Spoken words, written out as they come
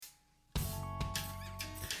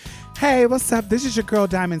Hey, what's up? This is your girl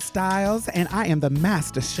Diamond Styles, and I am the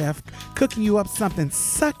master chef cooking you up something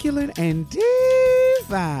succulent and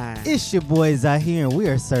divine. It's your boys out here, and we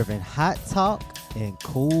are serving hot talk and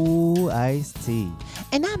cool iced tea.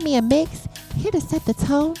 And I'm Mia Mix, here to set the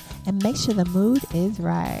tone and make sure the mood is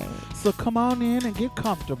right. So come on in and get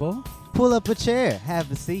comfortable. Pull up a chair,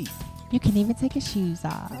 have a seat. You can even take your shoes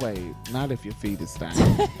off. Wait, not if your feet is stank.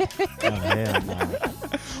 Oh, hell no.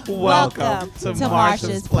 Welcome to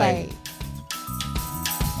Marsha's Plate.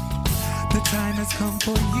 The time has come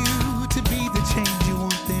for you to be the change you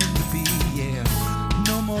want them to be, yeah.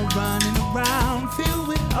 No more running around filled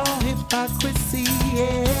with all hypocrisy,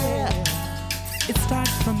 yeah. It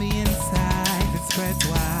starts from the inside, it spreads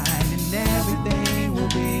wide, and everything will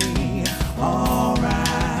be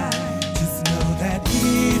alright. Just know that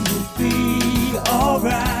it will be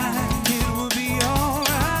alright. It will be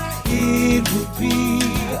alright. It will be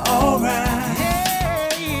alright.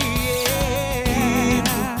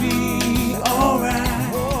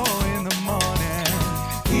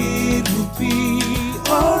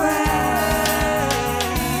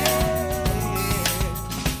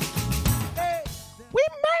 We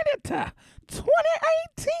made it to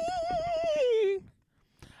 2018.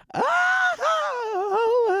 Oh,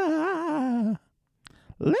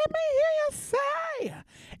 let me hear you say,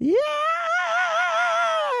 yeah.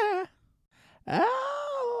 Oh.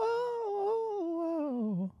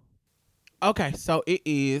 Okay, so it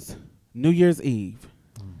is New Year's Eve.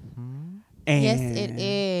 And Yes, it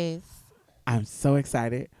is. I'm so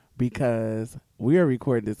excited because we are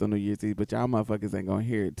recording this on New Year's Eve, but y'all motherfuckers ain't gonna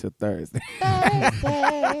hear it till Thursday.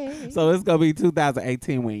 So it's gonna be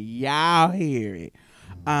 2018 when y'all hear it.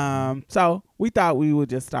 So we thought we would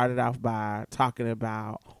just start it off by talking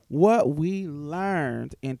about what we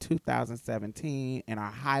learned in 2017 and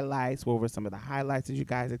our highlights. What were some of the highlights that you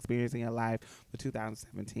guys experienced in your life for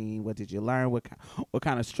 2017? What did you learn? What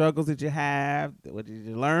kind of struggles did you have? What did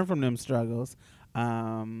you learn from them struggles?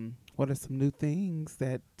 What are some new things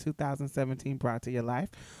that 2017 brought to your life?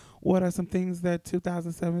 What are some things that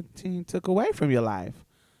 2017 took away from your life?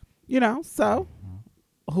 You know, so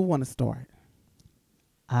who want to start?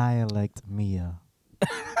 I elect Mia.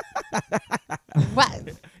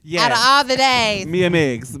 What? Yeah. Out of all the days. Mia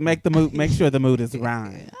Miggs, make sure the mood is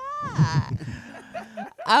right.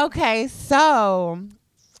 Okay, so,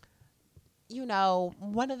 you know,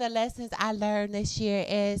 one of the lessons I learned this year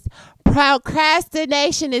is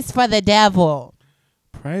procrastination is for the devil.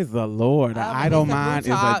 Praise the Lord. An Oh, idle it's a mind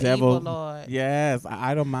is brutal, a devil. evil Lord. Yes, an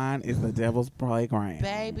idle mind is the devil's playground.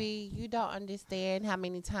 Baby, you don't understand how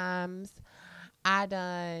many times I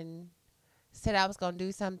done said I was going to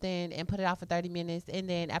do something and put it off for 30 minutes. And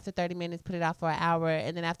then after 30 minutes, put it off for an hour.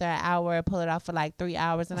 And then after an hour, pull it off for like 3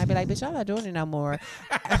 hours. And I'd be like, bitch, I'm not doing it no more.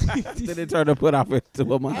 Then it turned to put off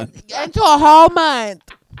into a month. Into a whole month.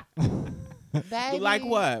 Baby. Like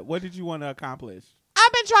what? What did you want to accomplish?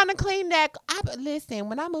 I've been trying to clean that. Listen,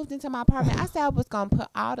 when I moved into my apartment, I said I was going to put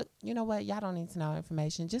all the, you know what? Y'all don't need to know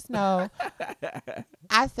information. Just know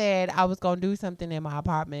I said I was going to do something in my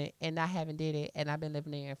apartment and I haven't did it. And I've been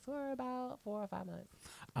living there for about 4 or 5 months.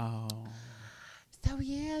 Oh. So,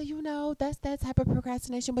 yeah, you know, that's that type of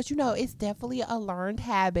procrastination. But, you know, it's definitely a learned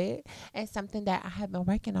habit and something that I have been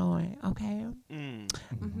working on. Okay.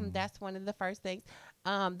 That's one of the first things.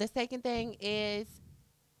 The second thing is,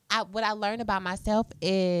 what I learned about myself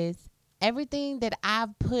is everything that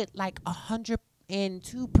I've put like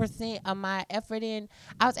 102% of my effort in,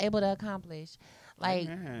 I was able to accomplish. Like,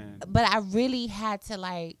 but I really had to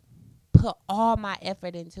like put all my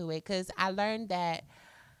effort into it because I learned that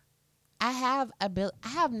I have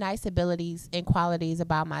nice abilities and qualities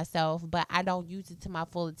about myself, but I don't use it to my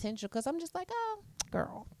full potential because I'm just like, oh,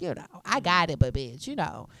 girl, you know, I got it, but bitch, you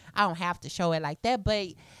know, I don't have to show it like that. But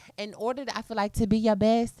in order to, I feel like, to be your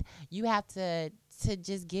best, you have to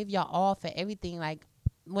just give your all for everything. Like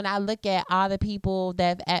when I look at all the people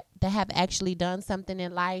that have actually done something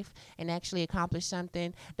in life and actually accomplished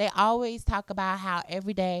something, they always talk about how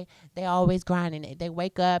every day they always grinding it. They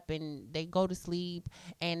wake up and they go to sleep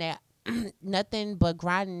and they're nothing but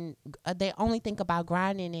grinding. They only think about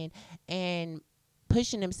grinding and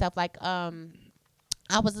pushing themselves. Like I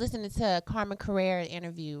was listening to Carmen Carrera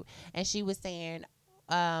interview, and she was saying,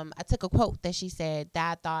 I took a quote that she said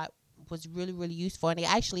that I thought was really, really useful, and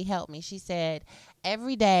it actually helped me. She said,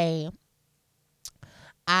 every day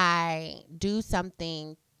I do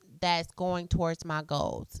something that's going towards my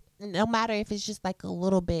goals, no matter if it's just like a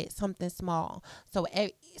little bit, something small. So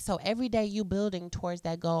every day you building towards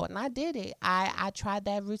that goal. And I did it. I tried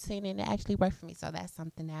that routine and it actually worked for me. So that's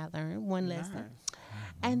something that I learned. One lesson.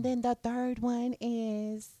 And then the third one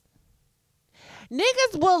is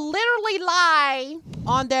Niggas will literally lie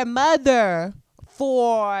on their mother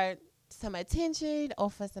for some attention or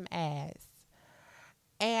for some ass.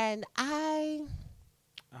 And I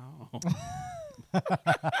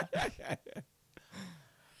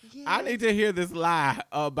I need to hear this lie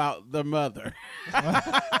about the mother.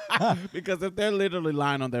 Because if they're literally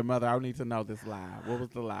lying on their mother, I need to know this lie. What was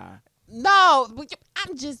the lie? No,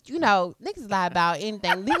 I'm just, niggas lie about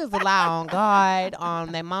anything. Niggas will lie on God,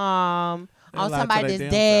 on their mom, They'll on lie to somebody their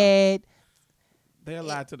that's damn dead. They'll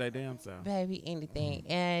lie to their damn self. Baby, anything.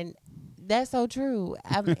 And that's so true.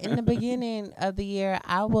 In the beginning of the year,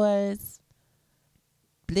 I was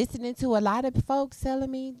listening to a lot of folks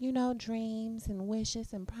telling me, dreams and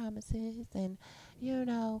wishes and promises. And,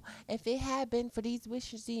 if it had been for these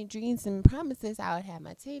wishes and dreams and promises, I would have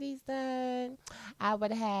my titties done. I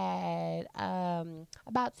would have had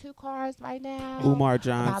about 2 cars right now. Umar about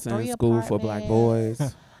Johnson 3 School for Black Boys.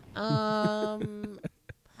 A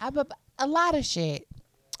lot of shit.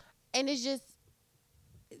 And it's just,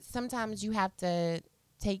 sometimes you have to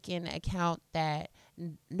take in account that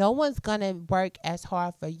no one's gonna work as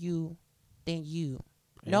hard for you than you.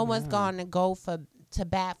 Amen. No one's gonna go to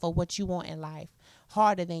bat for what you want in life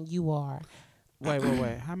harder than you are. Wait.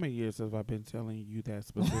 How many years have I been telling you that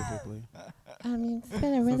specifically? I mean, it's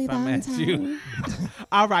been a really Since I long met time. you.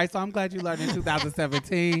 All right, so I'm glad you learned in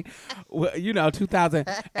 2017. Well,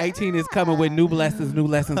 2018 is coming with new lessons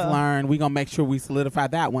learned. We're going to make sure we solidify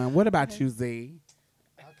that one. What about you, Z?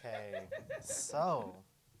 Okay, so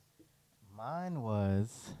mine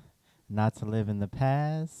was not to live in the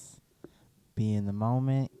past, be in the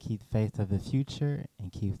moment, keep faith of the future,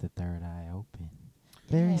 and keep the third eye open.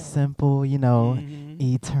 Very Yeah. simple, Mhm.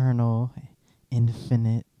 eternal,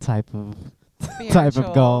 infinite type of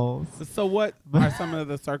Spiritual. goals. So what are some of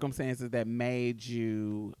the circumstances that made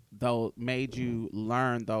you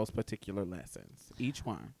learn those particular lessons? Each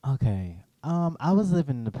one. Okay. I was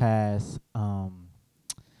living in the past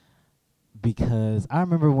because I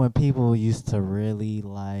remember when people used to really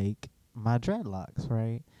like my dreadlocks,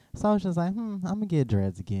 right? So I was just like, I'm going to get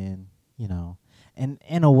dreads again, And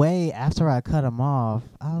in a way, after I cut them off,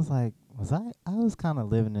 I was like, I was kind of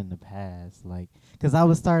living in the past, like, because I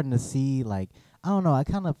was starting to see, like, I don't know, I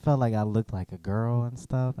kind of felt like I looked like a girl and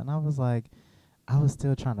stuff, and I was like, I was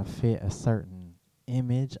still trying to fit a certain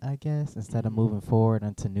image, I guess, instead of moving forward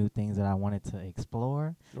into new things that I wanted to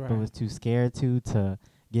explore, but was too scared to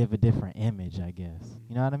give a different image, I guess.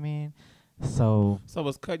 You know what I mean? So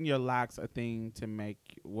was cutting your locks a thing to make?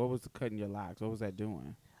 What was cutting your locks? What was that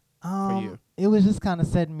doing for you? It was just kind of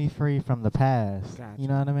setting me free from the past. Gotcha. You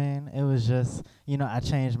know what I mean? It was just, I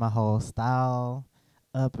changed my whole style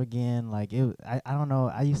up again. Like I don't know.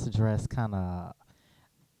 I used to dress kind of,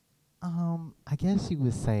 I guess you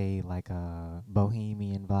would say like a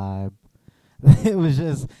bohemian vibe. it was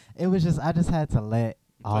just. I just had to let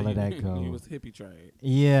all of that go. You was hippie trade.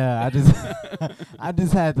 Yeah, I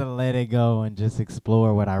just had to let it go and just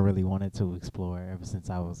explore what I really wanted to explore ever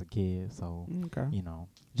since I was a kid. So, Okay.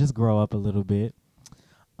 just grow up a little bit.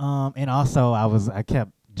 And also I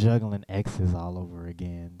kept juggling exes all over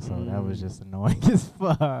again. So that was just annoying as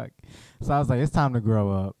fuck. So I was like, it's time to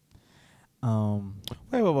grow up.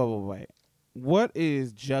 Wait. What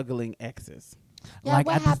is juggling exes? Yeah, Like,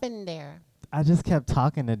 what happened there? I just kept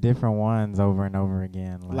talking to different ones over and over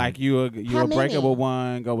again. Like you How break up many? with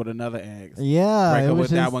one, go with another ex. Yeah, Break it up was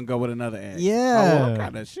with that just- one, go with another ex. Yeah. Oh, what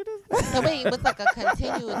kind of shit is that? So wait, it was like a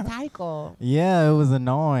continuous cycle. Yeah, it was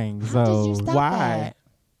annoying. How did you stop why?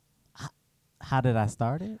 that? How did I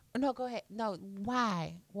start it? No, go ahead. No,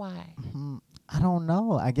 why? I don't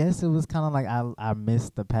know. I guess it was kind of like I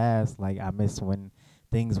missed the past. Like I missed when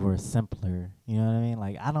things were simpler. You know what I mean?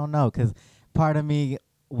 Like I don't know, because part of me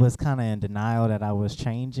was kind of in denial that I was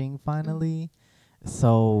changing finally.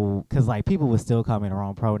 So, because like people would still call me the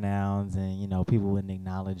wrong pronouns, and people wouldn't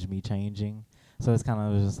acknowledge me changing. So it's kind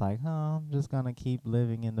of just like, I'm just gonna keep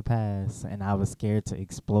living in the past, and I was scared to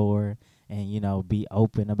explore and be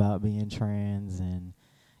open about being trans, and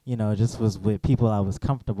just was with people I was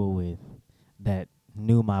comfortable with that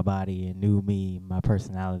knew my body and knew me, my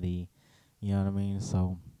personality. You know what I mean?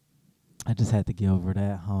 So I just had to get over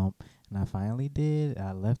that hump, and I finally did.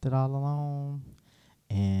 I left it all alone,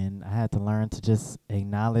 and I had to learn to just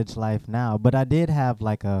acknowledge life now. But I did have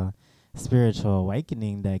like a spiritual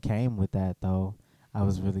awakening that came with that, though. I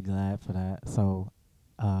was really glad for that. So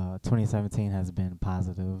 2017 has been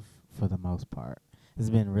positive for the most part. It's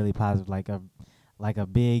been really positive, like a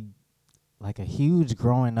huge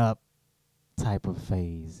growing up type of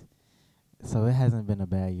phase. So it hasn't been a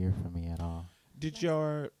bad year for me at all. Did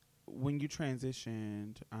when you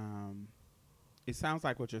transitioned, it sounds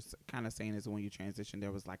like what you're kind of saying is when you transition,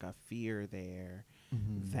 there was like a fear there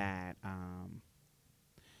that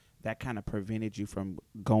that kind of prevented you from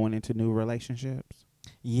going into new relationships.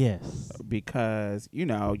 Yes. Because, you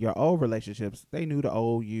know, your old relationships, they knew the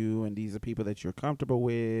old you, and these are people that you're comfortable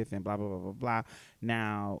with, and blah, blah, blah, blah, blah.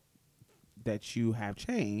 Now that you have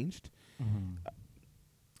changed,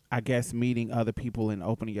 I guess meeting other people and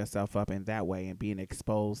opening yourself up in that way and being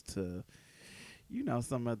exposed to, you know,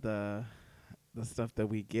 some of the stuff that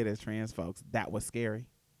we get as trans folks, that was scary.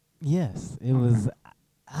 Yes, it was.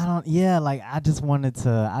 I don't. Yeah, like I just wanted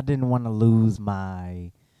to. I didn't want to lose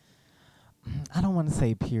my. I don't want to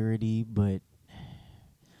say purity, but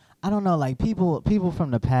I don't know. Like people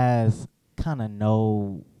from the past kind of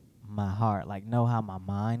know my heart, like know how my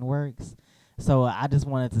mind works. So I just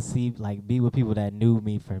wanted to see, like, be with people that knew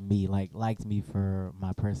me for me, like liked me for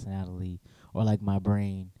my personality or like my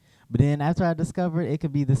brain. But then after I discovered it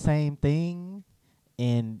could be the same thing,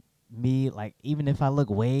 and me, like, even if I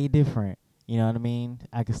look way different, you know what I mean?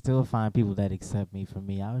 I could still find people that accept me for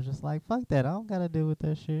me. I was just like, fuck that. I don't gotta deal with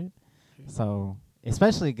that shit. So,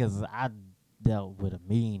 especially 'cause I dealt with a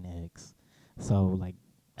mean ex. So, like,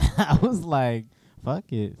 I was like,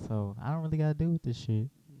 fuck it. So, I don't really gotta deal with this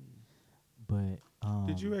shit. But,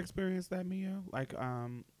 Did you experience that, Mia? Like,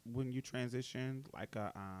 when you transitioned, like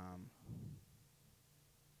a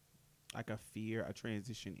fear, a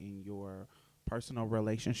transition in your personal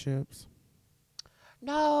relationships?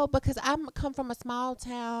 No, because I'm come from a small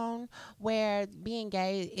town where being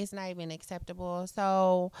gay is not even acceptable.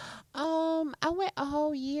 So, I went a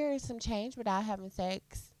whole year and some change without having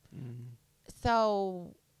sex.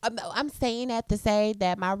 So, I'm saying that to say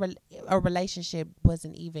that a relationship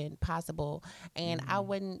wasn't even possible, and I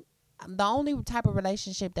wouldn't. The only type of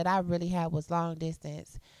relationship that I really had was long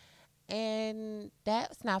distance, and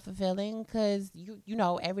that's not fulfilling because you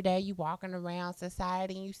know every day you walking around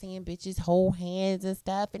society and you seeing bitches hold hands and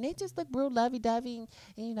stuff, and it just look real lovey-dovey,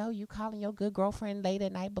 and you know you calling your good girlfriend late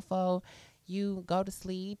at night before you go to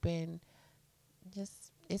sleep, and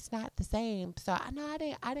just it's not the same. So I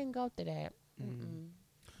didn't go through that.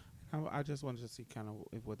 I just wanted to see kind of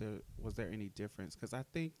if was there any difference, because I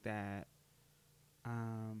think that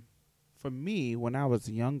for me, when I was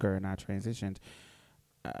younger and I transitioned,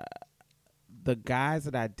 the guys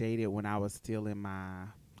that I dated when I was still in my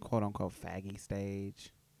quote unquote faggy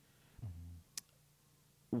stage,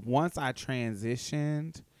 once I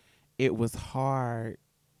transitioned, it was hard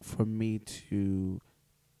for me to.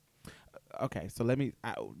 Okay, so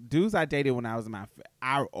dudes I dated when I was in my,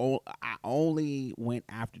 I only went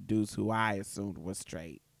after dudes who I assumed was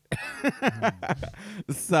straight.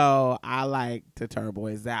 So I like to turn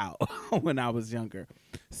boys out when I was younger.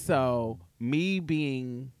 So me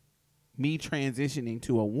transitioning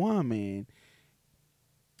to a woman,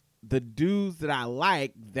 the dudes that I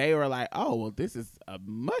like, they were like, oh, well, this is a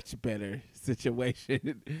much better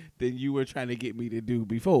situation than you were trying to get me to do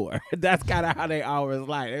before. That's kind of how they always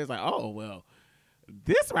like. They was like, oh, well,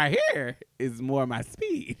 this right here is more my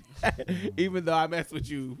speed. Even though I messed with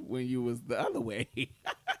you when you was the other way.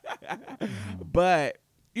 But,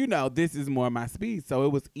 you know, this is more my speed. So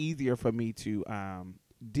it was easier for me to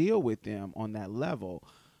deal with them on that level.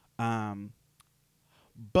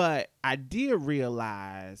 But I did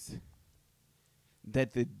realize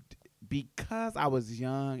that because I was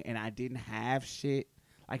young and I didn't have shit,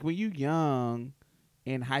 like when you young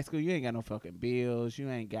in high school, you ain't got no fucking bills, you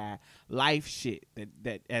ain't got life shit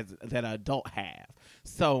that an adult have.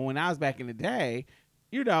 So when I was back in the day,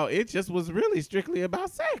 you know, it just was really strictly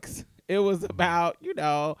about sex. It was about, you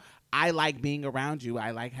know, I like being around you.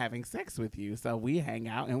 I like having sex with you. So we hang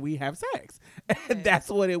out and we have sex. That's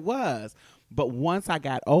what it was. But once I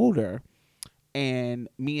got older and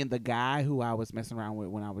me and the guy who I was messing around with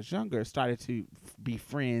when I was younger started to be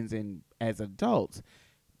friends, and as adults,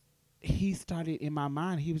 he started, in my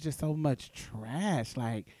mind, he was just so much trash.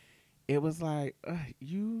 Like, it was like,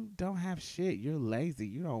 you don't have shit. You're lazy.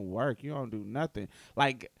 You don't work. You don't do nothing.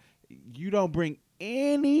 Like, you don't bring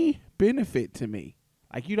any benefit to me.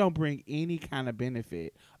 Like, you don't bring any kind of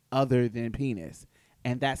benefit other than penis.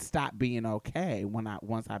 And that stopped being okay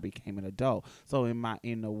once I became an adult. So in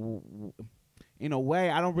a way,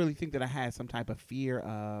 I don't really think that I had some type of fear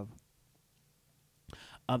of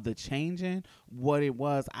the changing. What it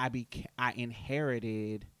was, I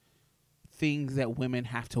inherited things that women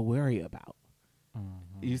have to worry about.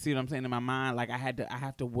 You see what I'm saying? In my mind, like I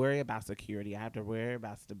have to worry about security. I have to worry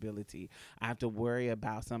about stability. I have to worry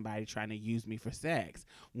about somebody trying to use me for sex.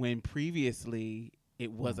 When previously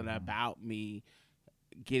it wasn't about me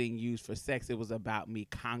getting used for sex. It was about me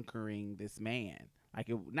conquering this man. Like,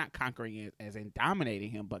 not conquering it as in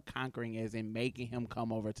dominating him, but conquering as in making him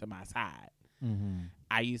come over to my side. Mm-hmm.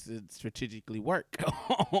 I used to strategically work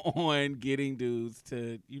on getting dudes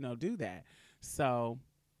to, do that. So,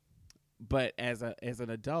 but as an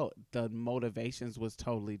adult, the motivations was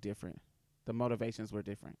totally different. The motivations were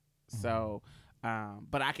different. Mm-hmm. So,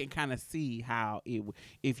 but I can kind of see how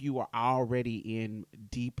if you are already in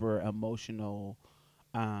deeper emotional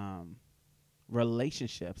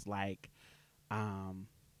relationships, like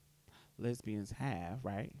lesbians have,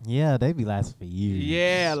 right? Yeah, they be lasting for years.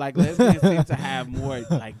 Yeah, like lesbians seem to have more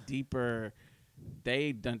like deeper.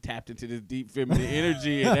 They done tapped into this deep feminine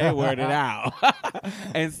energy and they word it out.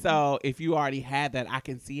 And so if you already had that, I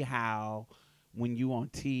can see how when you on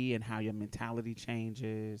T and how your mentality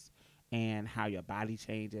changes and how your body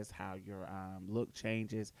changes, how your look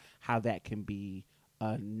changes, how that can be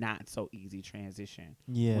a not so easy transition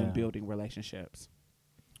when building relationships.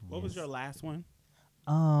 What was your last one?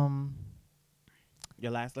 Your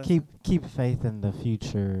last lesson? Keep faith in the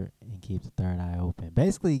future and keep the third eye open.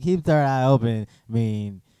 Basically, keep third eye open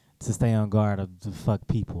mean to stay on guard to fuck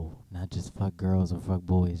people, not just fuck girls or fuck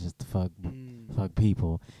boys, just to fuck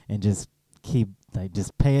people, and just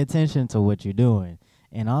just pay attention to what you're doing,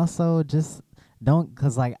 and also just don't,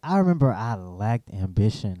 cause like I remember I lacked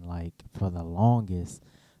ambition like for the longest,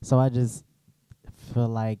 so I just feel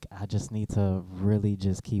like I just need to really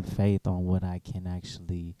just keep faith on what I can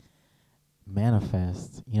actually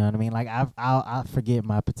manifest. You know what I mean? Like I forget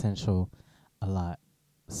my potential a lot,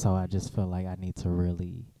 so I just feel like I need to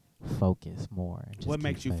really focus more. And just what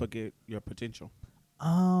makes you forget your potential?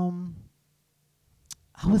 I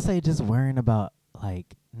would say just worrying about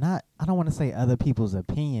like not. I don't want to say other people's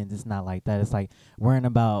opinions. It's not like that. It's like worrying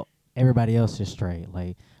about everybody else is straight.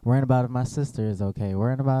 Like worrying about if my sister is okay.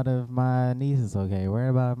 Worrying about if my niece is okay.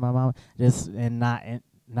 Worrying about if my mom. And not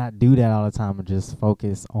do that all the time. And just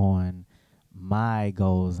focus on my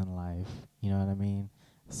goals in life. You know what I mean?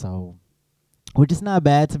 So, which is not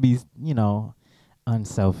bad to be,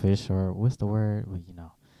 unselfish, or what's the word? Well,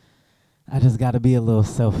 I just got to be a little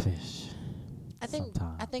selfish. I think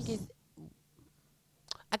sometimes. it's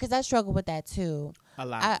because I struggle with that too. A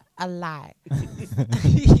lot. A lot.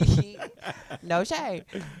 No shade.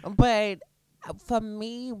 But for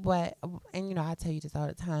me, I tell you this all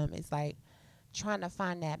the time, it's like trying to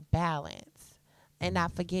find that balance and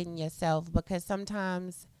not forgetting yourself, because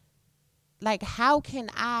sometimes, like, how can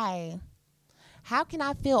I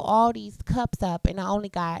fill all these cups up and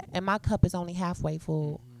my cup is only halfway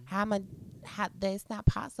full? That's not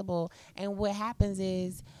possible. And what happens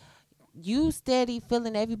is you steady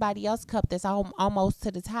filling everybody else's cup that's almost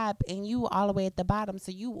to the top, and you all the way at the bottom.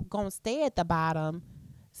 So you gonna stay at the bottom,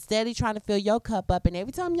 steady trying to fill your cup up. And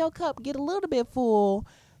every time your cup get a little bit full,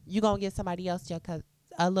 you gonna give somebody else your cup,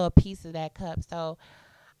 a little piece of that cup. So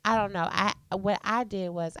I don't know. What I did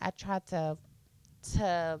was I tried to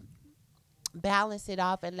balance it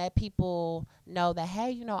off and let people know that,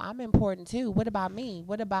 hey, I'm important too. What about me?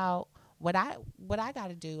 What about what I got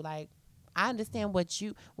to do? Like, I understand what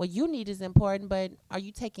you need is important, but are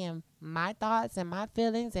you taking my thoughts and my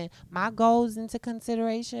feelings and my goals into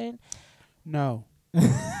consideration? No.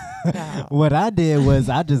 No. What I did was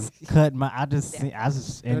I just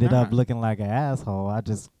ended up looking like an asshole. I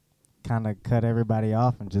just kind of cut everybody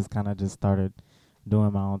off and just started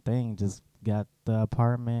doing my own thing. Just got the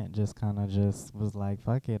apartment, just kind of just was like,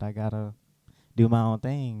 fuck it, I gotta do my own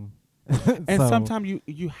thing. And sometimes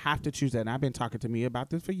you have to choose that. And I've been talking to me about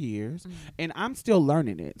this for years, and I'm still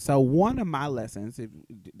learning it. So one of my lessons,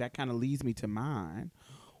 that kind of leads me to mine,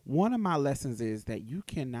 one of my lessons is that you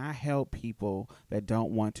cannot help people that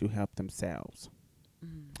don't want to help themselves.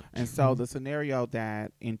 And so the scenario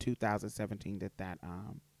that in 2017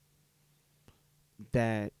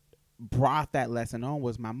 that brought that lesson on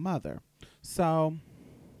was my mother. So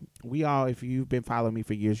if you've been following me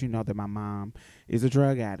for years, you know that my mom is a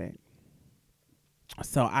drug addict.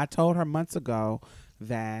 So I told her months ago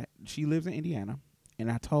that she lives in Indiana, and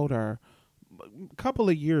I told her a couple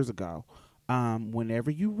of years ago, whenever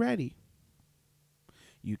you ready,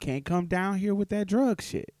 you can't come down here with that drug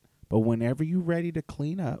shit, but whenever you ready to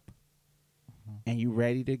clean up and you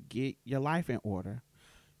ready to get your life in order,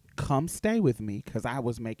 come stay with me, because I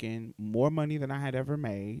was making more money than I had ever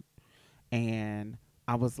made. And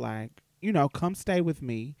I was like, come stay with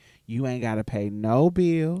me. You ain't got to pay no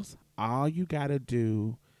bills. All you got to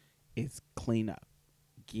do is clean up.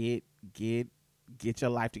 Get your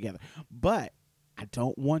life together. But I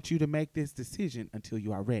don't want you to make this decision until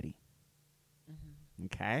you are ready.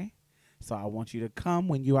 Okay? So I want you to come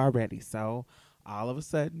when you are ready. So all of a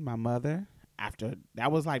sudden, my mother after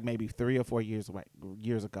that was like maybe 3 or 4 years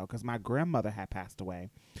ago, because my grandmother had passed away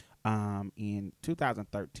in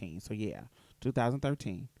 2013. So yeah,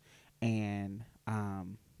 2013. And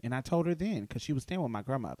I told her then, because she was staying with my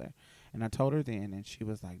grandmother, and I told her then, and she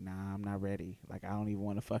was like, nah, I'm not ready. Like, I don't even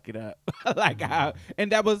want to fuck it up.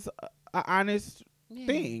 And that was an honest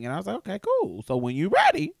thing. And I was like, okay, cool. So when you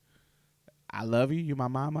ready, I love you. You my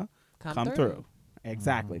mama. Come through.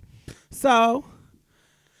 Exactly. So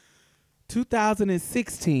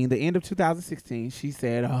 2016, the end of 2016, she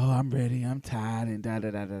said, oh, I'm ready. I'm tired and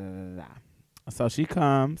da-da-da-da-da-da. So she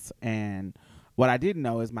comes, and what I didn't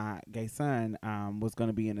know is my gay son was going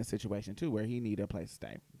to be in a situation, too, where he needed a place to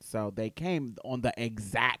stay. So they came on the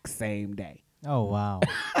exact same day. Oh, wow.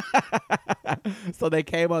 So they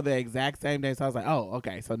came on the exact same day. So I was like, oh,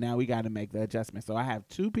 okay. So now we got to make the adjustment. So I have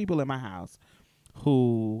 2 people in my house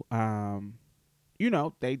who,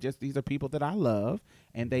 these are people that I love,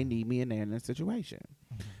 and they need me, and they're in a situation.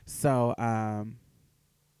 So,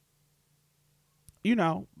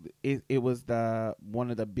 it was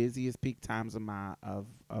one of the busiest peak times of my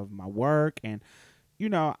work, and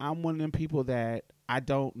I'm one of them people that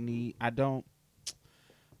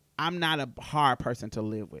I'm not a hard person to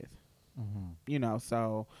live with.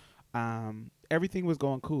 So everything was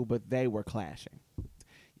going cool, but they were clashing.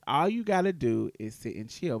 All you got to do is sit and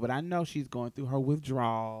chill. But I know she's going through her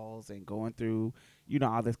withdrawals and going through,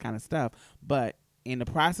 all this kind of stuff. But in the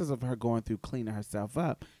process of her going through cleaning herself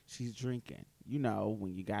up, she's drinking.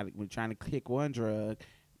 When you're trying to kick one drug,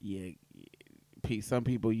 some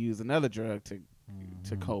people use another drug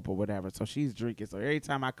to cope or whatever. So she's drinking. So every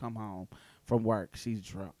time I come home from work, she's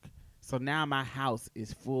drunk. So now my house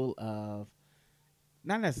is full of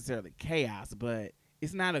not necessarily chaos, but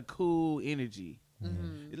it's not a cool energy.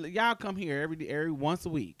 Y'all come here every once a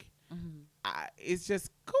week. It's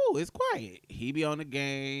just cool. It's quiet. He be on the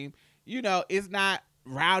game. It's not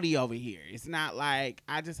rowdy over here. It's not like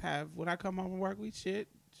I just have, when I come home from work, we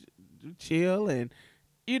chill and,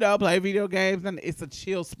 play video games. And it's a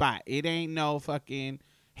chill spot. It ain't no fucking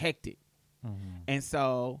hectic. And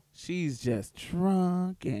so she's just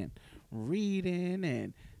drunk and reading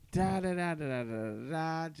and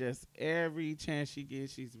da-da-da-da-da-da-da. Just every chance she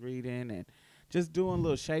gets, she's reading and just doing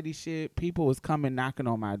little shady shit. People was coming knocking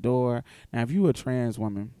on my door. Now, if you a trans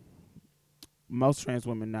woman, most trans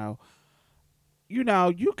women know, you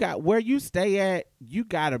got where you stay at, you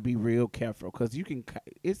got to be real careful, because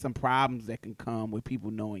it's some problems that can come with people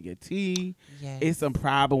knowing your tea. Yes. It's some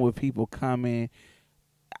problem with people coming.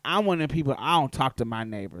 I'm one of the people, I don't talk to my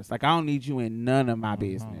neighbors. Like, I don't need you in none of my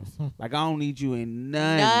business. Like, I don't need you in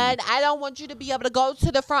none. I don't want you to be able to go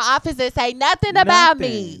to the front office and say nothing about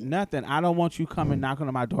me. Nothing. I don't want you coming knocking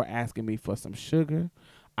on my door asking me for some sugar.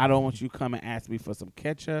 I don't want you come and ask me for some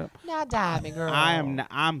ketchup. Now, diamond girl.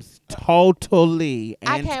 I'm totally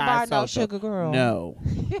I can't borrow no sugar, girl. No.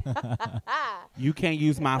 You can't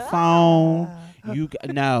use my phone.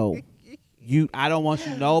 No. I don't want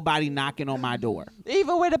you, nobody knocking on my door.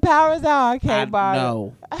 Even when the power's on, I can't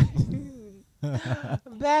borrow. No.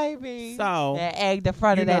 Baby. So that egg the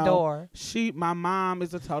front of that door. My mom is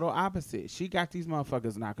the total opposite. She got these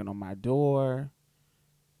motherfuckers knocking on my door,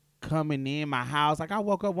 coming in my house. Like, I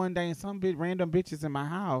woke up one day and some random bitches in my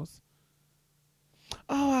house.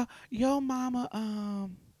 Oh, yo, mama,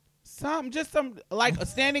 some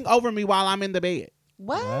standing over me while I'm in the bed.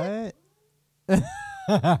 What?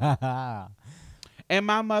 And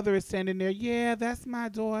my mother is standing there. Yeah, that's my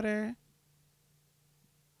daughter.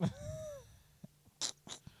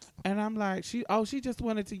 And I'm like, she just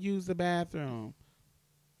wanted to use the bathroom.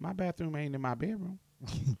 My bathroom ain't in my bedroom.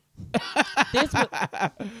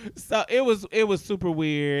 So it was super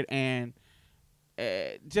weird, and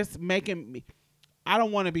just making me. I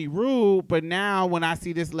don't want to be rude, but now when I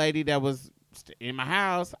see this lady that was in my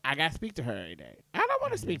house, I gotta speak to her every day. I don't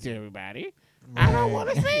want to speak to everybody. I don't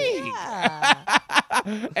want to speak. Yeah.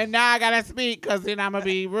 And now I gotta speak, because then I'm gonna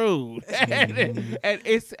be rude.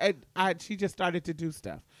 and she just started to do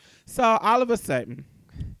stuff. So all of a sudden,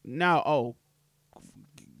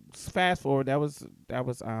 fast forward. That was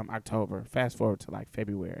October. Fast forward to like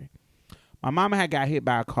February. My mama had got hit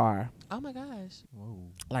by a car. Oh my gosh!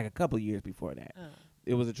 Whoa. Like a couple years before that.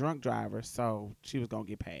 It was a drunk driver, so she was gonna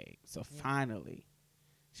get paid. So finally,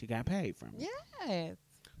 she got paid from me. Yes.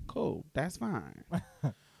 Cool, that's fine.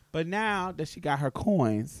 But now that she got her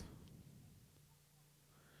coins,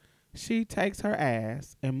 she takes her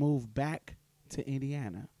ass and moved back to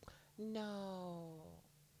Indiana. No.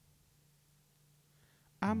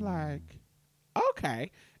 I'm like,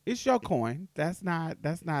 okay, it's your coin. That's not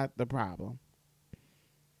the problem.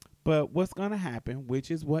 But what's gonna happen,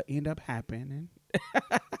 which is what ended up happening,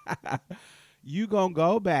 You gonna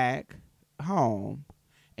go back home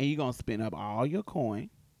and you gonna spend up all your coin.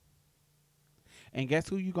 And guess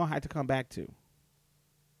who you gonna have to come back to?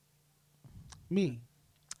 Me.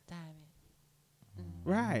 Diamond.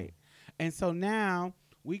 Right. And so now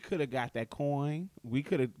we could have got that coin.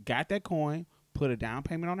 Put a down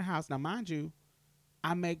payment on the house. Now, mind you,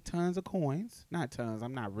 I make tons of coins. Not tons.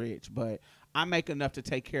 I'm not rich, but I make enough to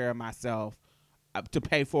take care of myself, to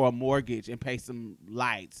pay for a mortgage and pay some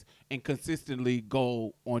lights and consistently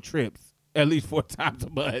go on trips at least 4 times a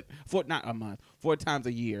month. 4 times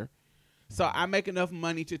a year. So I make enough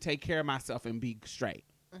money to take care of myself and be straight.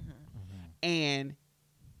 And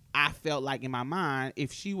I felt like in my mind,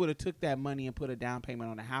 if she would have took that money and put a down payment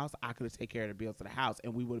on the house, I could have taken care of the bills of the house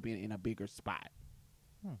and we would have been in a bigger spot.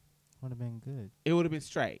 Would have been good. It would have been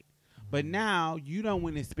straight. But now you don't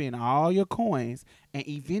want to spend all your coins and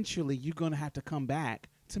eventually you're going to have to come back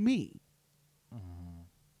to me.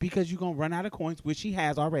 Because you're going to run out of coins, which she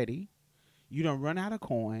has already. You don't run out of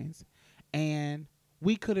coins and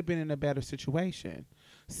we could have been in a better situation.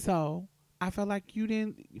 So I felt like you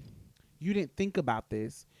didn't think about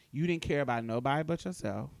this. You didn't care about nobody but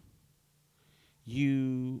yourself.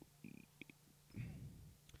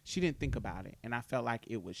 She didn't think about it. And I felt like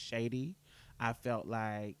it was shady. I felt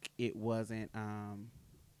like it wasn't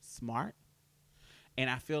smart. And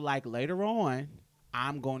I feel like later on,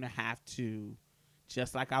 I'm going to have to,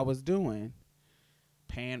 just like I was doing,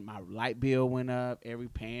 paying, my light bill went up,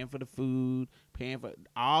 paying for the food, paying for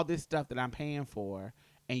all this stuff that I'm paying for,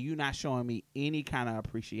 and you not showing me any kind of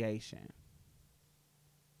appreciation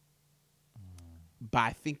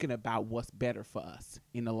by thinking about what's better for us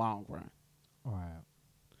in the long run. Right.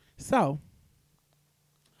 So,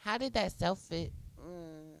 how did that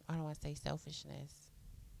I don't want to say selfishness,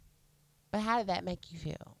 but how did that make you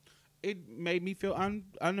feel? It made me feel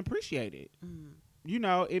unappreciated. You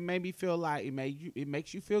know, it made me feel like it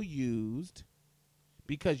makes you feel used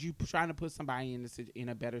because you trying to put somebody in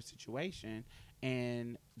a better situation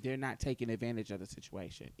and they're not taking advantage of the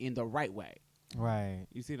situation in the right way. Right.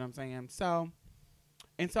 You see what I'm saying? So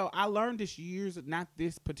I learned this not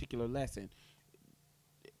this particular lesson,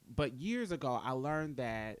 but years ago I learned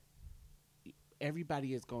that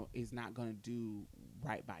everybody is not going to do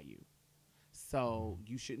right by you. So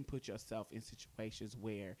you shouldn't put yourself in situations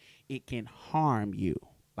where it can harm you.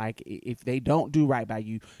 Like if they don't do right by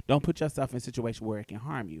you, don't put yourself in a situation where it can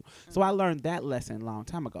harm you. So I learned that lesson a long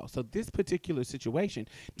time ago. So this particular situation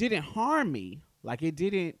didn't harm me. Like it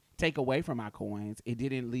didn't take away from my coins. It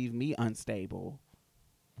didn't leave me unstable.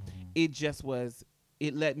 It just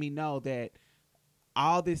it let me know that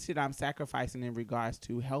all this shit I'm sacrificing in regards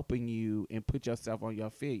to helping you and put yourself on your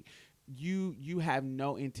feet, you have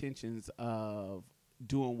no intentions of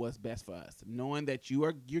doing what's best for us, knowing that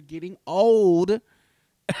you're getting old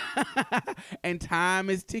and time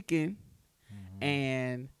is ticking,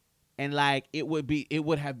 and like it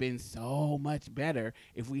would have been so much better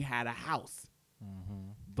if we had a house,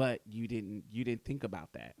 but you didn't think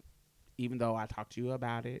about that, even though I talked to you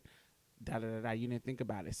about it. You didn't think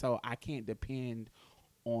about it, so I can't depend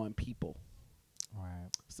on people. Right.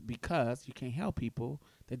 Because you can't help people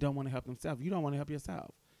that don't want to help themselves. You don't want to help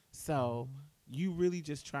yourself. So you really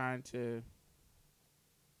just trying to,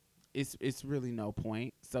 it's really no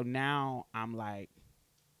point. So now I'm like,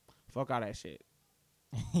 fuck all that shit.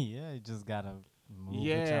 Yeah, you just gotta move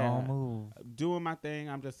with your own move. Doing my thing.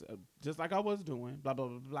 I'm just like I was doing, blah, blah,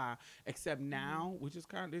 blah, blah. Except now, which is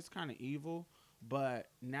kind of evil, but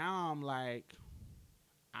now I'm like,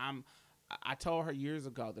 I told her years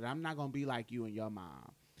ago that I'm not going to be like you and your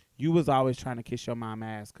mom. You was always trying to kiss your mom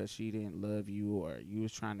ass because she didn't love you or you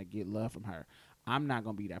was trying to get love from her. I'm not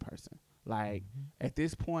going to be that person. Like, at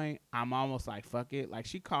this point, I'm almost like, fuck it. Like,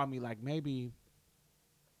 she called me like maybe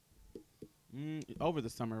over the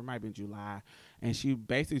summer. It might have been July. And she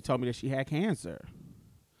basically told me that she had cancer.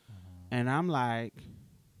 And I'm like,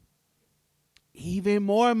 even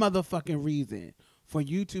more motherfucking reason for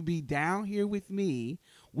you to be down here with me.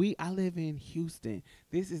 I live in Houston.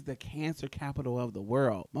 This is the cancer capital of the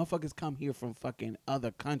world. Motherfuckers come here from fucking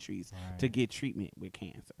other countries to get treatment with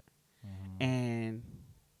cancer. And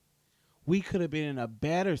we could have been in a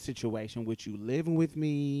better situation with you living with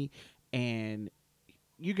me and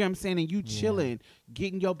you get what I'm saying, and you chilling,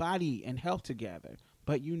 getting your body and health together.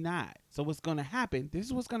 But you not. So what's gonna happen? This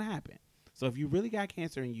is what's gonna happen. So if you really got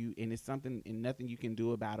cancer and it's something and nothing you can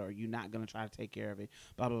do about it, or you're not going to try to take care of it,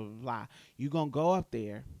 blah, blah, blah, blah, you're going to go up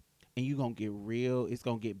there and you're going to get real. It's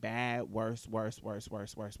going to get bad, worse. And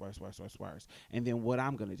then what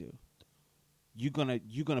I'm going to do, you're going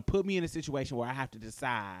to put me in a situation where I have to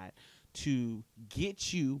decide to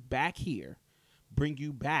get you back here bring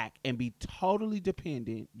you back and be totally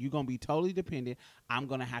dependent. You're going to be totally dependent. I'm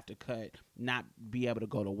going to have to not be able to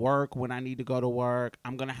go to work when I need to go to work.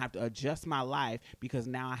 I'm going to have to adjust my life because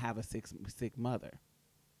now I have a sick mother.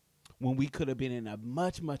 When we could have been in a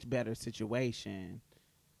much, much better situation,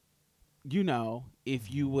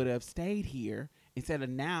 if you would have stayed here instead of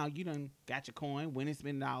now, you done got your coin, went and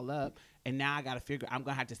spent it all up, and now I got to figure I'm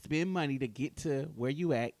going to have to spend money to get to where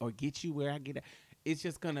you at or get you where I get at. It's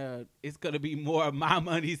just it's gonna be more of my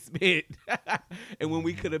money spent. And when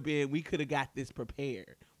we could have got this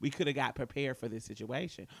prepared. We could have got prepared for this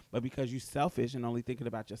situation. But because you're selfish and only thinking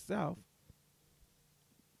about yourself,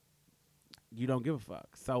 you don't give a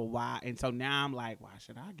fuck. So why? And so now I'm like, why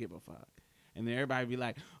should I give a fuck? And then everybody be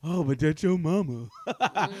like, oh, but that's your mama.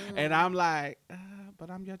 And I'm like,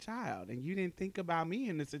 but I'm your child. And you didn't think about me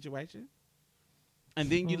in this situation. And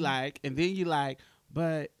then you like,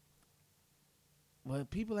 but well,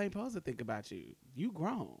 people ain't supposed to think about you. You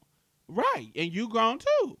grown. Right. And you grown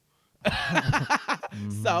too.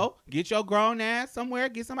 So get your grown ass somewhere.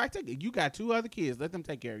 Get somebody to take it. You got 2 other kids. Let them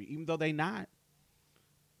take care of you, even though they not.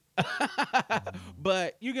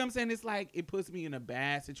 But you get what I'm saying? It's like it puts me in a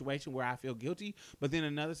bad situation where I feel guilty, but then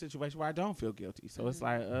another situation where I don't feel guilty. So it's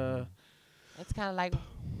like it's kind of like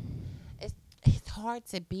it's hard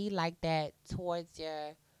to be like that towards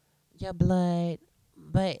your blood,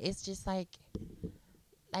 but it's just like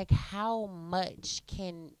how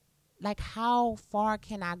far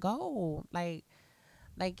can I go? Like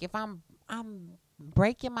if I'm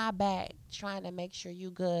breaking my back trying to make sure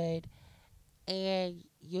you good, and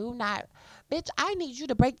you not, bitch, I need you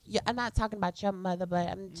to break I'm not talking about your mother, but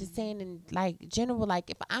I'm just saying in like general,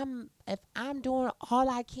 like if I'm doing all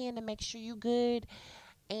I can to make sure you good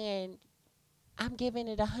and I'm giving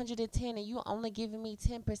it 110 and you only giving me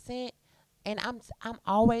 10% and I'm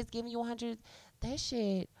always giving you 100,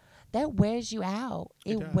 that wears you out.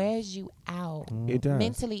 It wears you out. It does.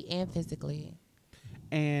 Mentally and physically.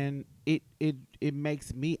 And it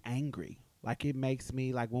makes me angry. Like it makes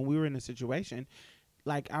me like when we were in a situation,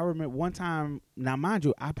 like I remember one time, now mind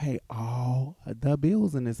you, I pay all the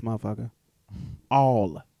bills in this motherfucker.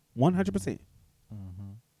 All. 100%.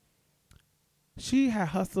 She had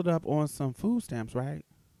hustled up on some food stamps, right?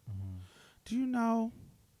 Do you know?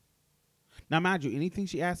 Now mind you, anything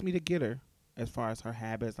she asked me to get her, as far as her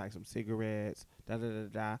habits, like some cigarettes,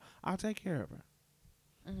 I'll take care of her.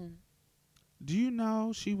 Do you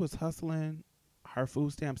know she was hustling her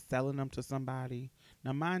food stamps, selling them to somebody?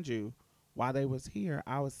 Now, mind you, while they was here,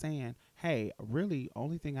 I was saying, hey, really,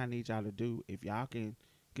 only thing I need y'all to do, if y'all can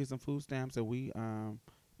get some food stamps and we and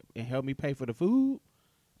help me pay for the food,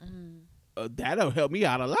 that'll help me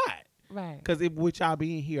out a lot. Right. Because with y'all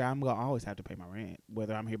being here, I'm going to always have to pay my rent,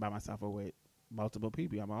 whether I'm here by myself or with multiple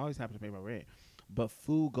people. I'm always have to pay my rent. But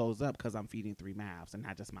food goes up because I'm feeding 3 mouths and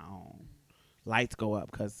not just my own. Lights go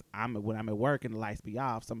up because when I'm at work and the lights be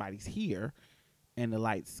off, somebody's here and the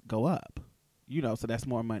lights go up. So that's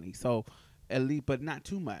more money. So at least, but not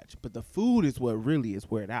too much. But the food is what really is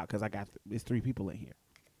wearing out because it's 3 people in here.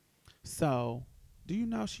 So do you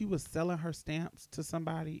know she was selling her stamps to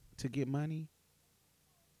somebody to get money?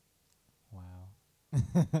 Wow.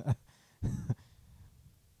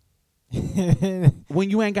 When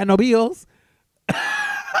you ain't got no bills.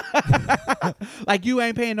 Like you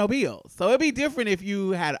ain't paying no bills. So it'd be different if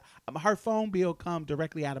you had her phone bill come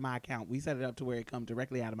directly out of my account. We set it up to where it come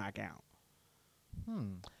directly out of my account.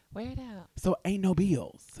 Wear it out. So ain't no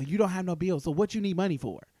bills. So you don't have no bills. So what you need money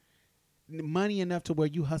for? Money enough to where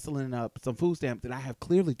you hustling up some food stamps that I have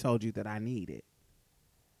clearly told you that I needed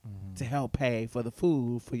to help pay for the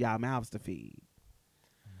food for y'all mouths to feed.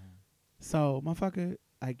 So motherfucker,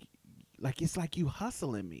 like it's like you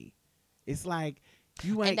hustling me. It's like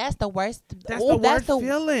you ain't. And that's the worst. That's the worst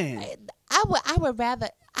feeling. I would rather.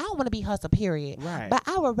 I don't want to be hustled. Period. Right. But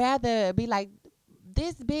I would rather be like,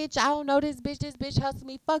 this bitch. I don't know this bitch. This bitch hustle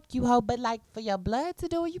me. Fuck you, hoe. But like for your blood to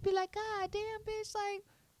do it, you be like, God damn, bitch. Like,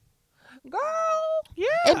 girl. Yeah.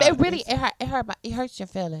 It really it hurts your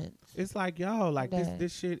feelings. It's like, yo, like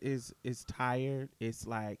this shit is tired. It's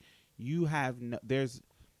like you have there's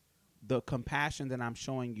the compassion that I'm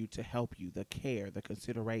showing you to help you, the care, the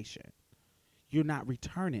consideration. You're not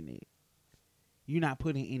returning it. You're not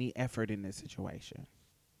putting any effort in this situation.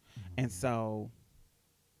 And so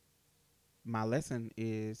my lesson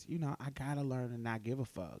is, I got to learn to not give a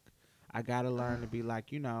fuck. I got to learn to be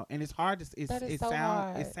like, and it's hard to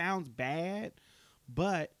it sounds bad,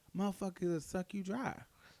 but motherfuckers will suck you dry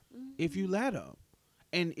if you let them.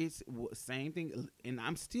 And it's same thing. And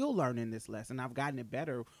I'm still learning this lesson. I've gotten it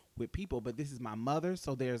better with people, but this is my mother.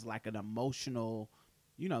 So there's like an emotional,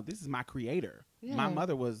 this is my creator. Yeah. My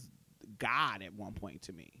mother was God at one point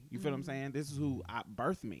to me. You feel what I'm saying? This is who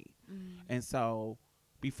birthed me. And so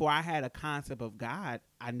before I had a concept of God,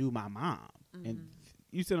 I knew my mom. And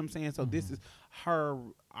you see what I'm saying? So this is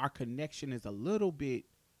our connection is a little bit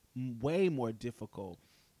way more difficult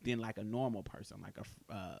than like a normal person, like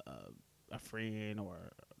a friend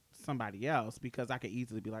or somebody else, because I could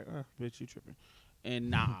easily be like, oh, bitch, you tripping.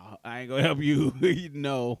 And nah, I ain't gonna help you.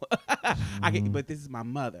 No. But this is my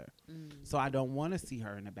mother. So I don't want to see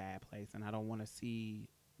her in a bad place, and I don't want to see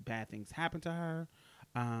bad things happen to her.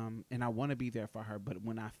 And I want to be there for her. But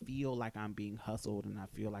when I feel like I'm being hustled and I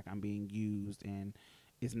feel like I'm being used and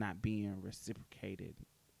it's not being reciprocated,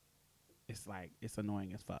 it's like, it's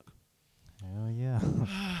annoying as fuck. Hell yeah.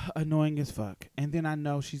 Annoying as fuck. And then I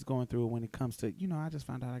know she's going through it when it comes to, I just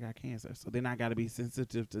found out I got cancer. So then I got to be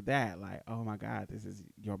sensitive to that. Like, oh my God, this is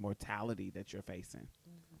your mortality that you're facing.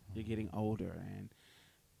 You're getting older. And,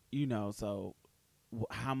 so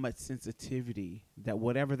how much sensitivity, that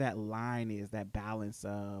whatever that line is, that balance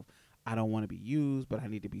of, I don't want to be used, but I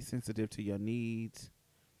need to be sensitive to your needs.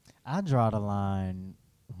 I draw the line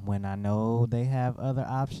when I know they have other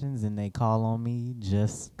options and they call on me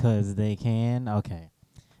just 'cause they can. Okay.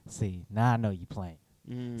 See, now I know you playing.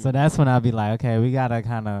 So that's when I'll be like, okay, we got to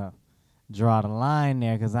kind of draw the line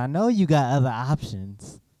there, 'cause I know you got other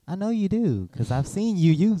options. I know you do, 'cause I've seen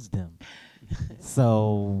you use them.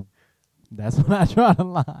 So that's when I draw the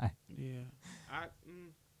line. Yeah.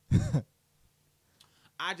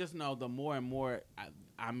 I just know the more and more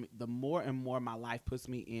the more and more my life puts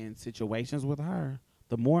me in situations with her,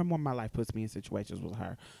 the more and more my life puts me in situations with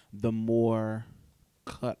her, the more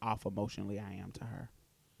cut off emotionally I am to her.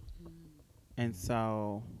 And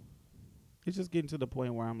so it's just getting to the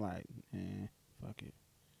point where I'm like, fuck it.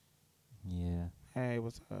 Yeah. Hey,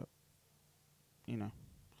 what's up?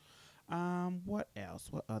 What else?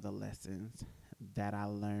 What other lessons that I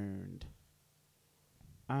learned?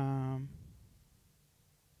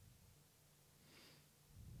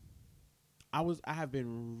 I have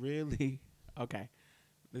been really okay.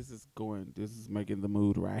 This is making the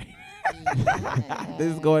mood right.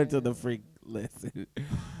 This is going to the freak lesson.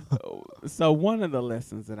 So one of the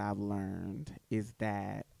lessons that I've learned is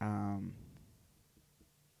that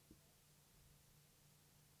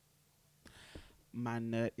my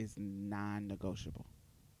nut is non-negotiable.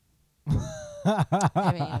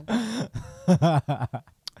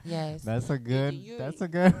 Yes. That's a good. You're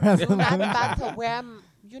not about to wear.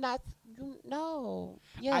 You're not. No.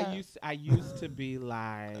 Yeah. I used to be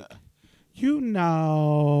like,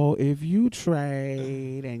 if you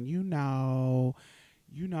trade and you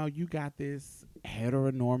got this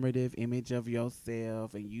heteronormative image of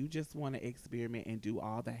yourself and you just want to experiment and do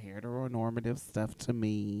all the heteronormative stuff to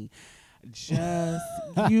me, just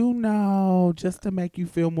just to make you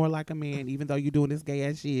feel more like a man, even though you're doing this gay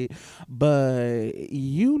ass shit. But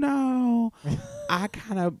I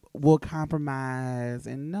kind of will compromise,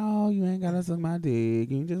 and no, you ain't gotta suck my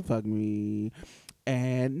dick, you can just fuck me,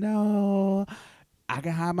 and no, I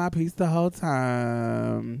can hide my peace the whole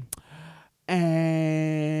time.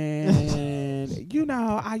 And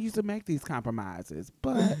I used to make these compromises,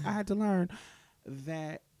 but I had to learn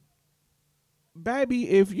that, baby,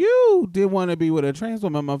 if you didn't want to be with a trans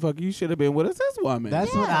woman, motherfucker, you should have been with a cis woman.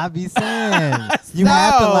 That's what I be saying. You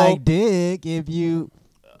have to like dick if you.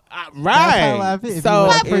 Right. That's how I feel. If So you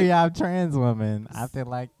want a pre-op trans woman, I feel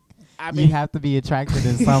like you have to be attracted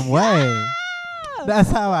in some way.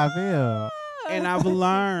 That's how I feel. And I've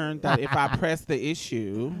learned that if I press the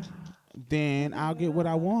issue, then I'll get what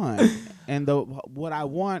I want. And what I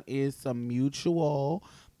want is some mutual,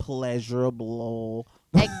 pleasurable,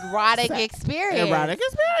 erotic experience. But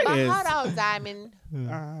hold on, Diamond.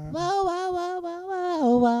 Whoa, whoa, whoa,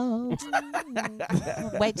 whoa, whoa,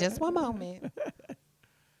 whoa. Wait just one moment.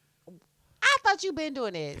 I thought you've been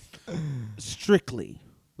doing this. Strictly.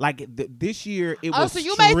 Like this year, it was so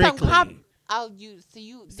you strictly. made some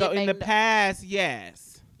So in the past,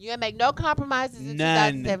 yes. You didn't make no compromises in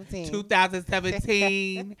None. 2017.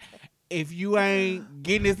 2017, if you ain't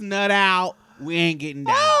getting this nut out, we ain't getting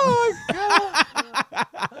down. Oh, God.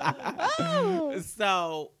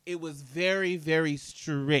 So it was very, very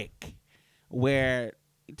strict, where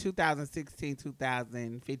 2016,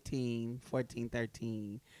 2015, 14,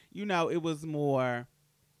 13, it was more,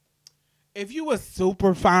 if you were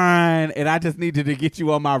super fine and I just needed to get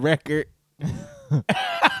you on my record,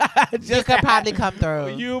 you could probably come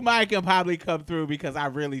through. You can probably come through, because I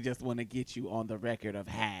really just want to get you on the record of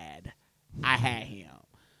I had him.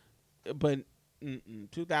 But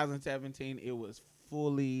 2017, it was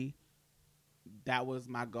fully, that was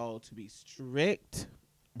my goal, to be strict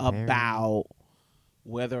about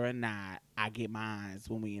whether or not I get mines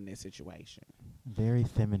when we in this situation. Very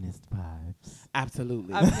feminist vibes.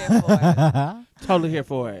 Absolutely. I'm here for it. Totally here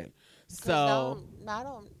for it. 'Cause So I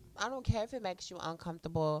don't care if it makes you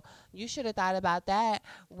uncomfortable. You should have thought about that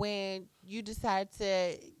when you decided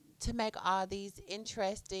to make all these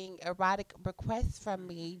interesting erotic requests from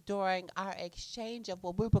me during our exchange of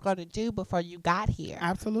what we were going to do before you got here.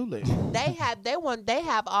 absolutely. They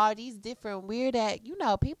have all these different weird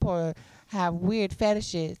people have weird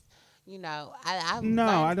fetishes.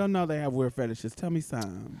 I don't know they have weird fetishes. Tell me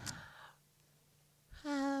some.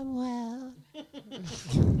 Well.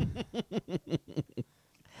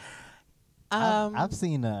 I've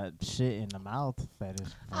seen a shit in the mouth fetish.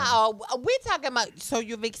 We talking about. So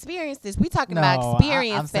you've experienced this. We talking No, about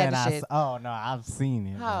experience I'm saying fetishes. oh no, I've seen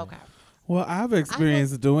it. Oh, okay. Well, I've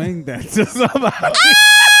experienced doing that to somebody.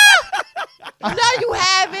 No, you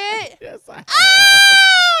haven't. Yes, I have.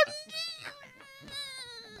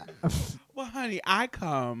 Oh, Well, honey, I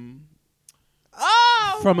come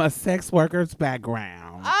oh, from a sex worker's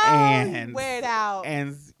background, oh, and wear it out. and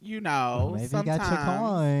Maybe you sometimes got your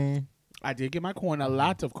coin. I did get my coin, a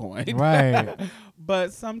lot of coin, Right.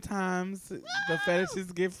 But sometimes the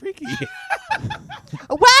fetishes get freaky.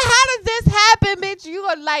 Well, how does this happen, bitch? You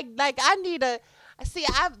are like I need a. See,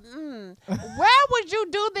 where would you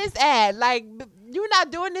do this at? Like, you're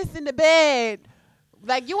not doing this in the bed.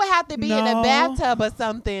 Like, you would have to be in a No. bathtub or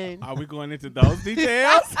something. Are we going into those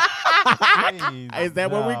details? Is that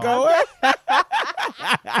where we No. going?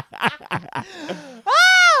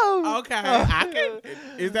 Oh! Okay, I can.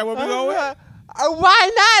 Is that where we going?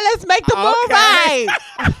 Why not? Let's make the move Okay.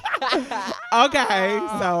 right. Okay,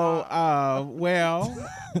 so well,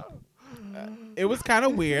 it was kind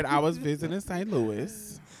of weird. I was visiting St.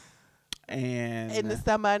 Louis, and In the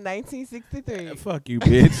summer of 1963. fuck you,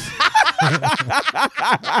 bitch.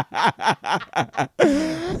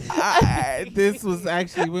 This was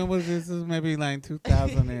actually, when was this? This was maybe like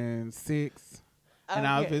 2006, and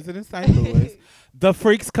I was Okay. visiting St. Louis. The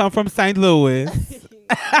freaks come from St. Louis.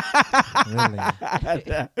 Really?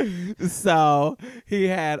 So he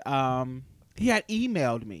had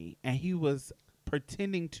emailed me, and he was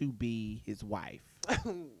pretending to be his wife.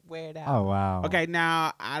 Wear it out. Oh wow. Okay,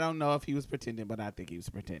 now I don't know if he was pretending, but I think he was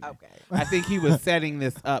pretending. Okay. I think he was setting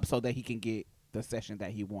this up so that he can get the session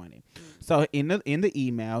that he wanted. So in the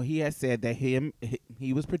email, he had said that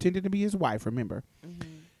he was pretending to be his wife. Remember,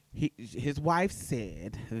 his wife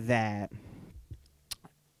said that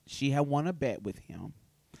she had won a bet with him,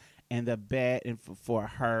 and the bet, and for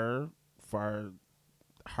her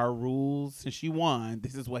rules, since she won,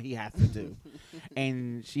 this is what he has to do.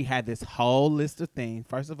 And she had this whole list of things.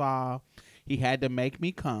 First of all, he had to make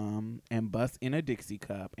me come and bust in a Dixie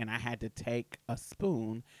cup, and I had to take a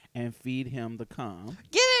spoon and feed him the cum.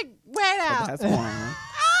 Get it. Wear it So out. that's one.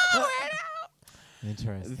 Oh, wear it out.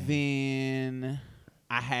 Interesting. Then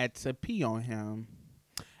I had to pee on him,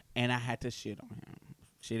 and I had to shit on him.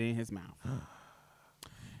 Shit in his mouth.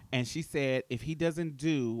 And she said, if he doesn't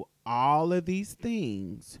do all of these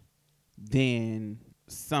things, then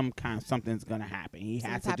something's gonna happen. He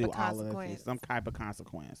has to do all of it. Some type of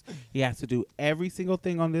consequence. He has to do every single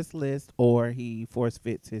thing on this list, or he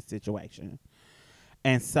forfeits his situation.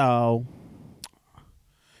 And so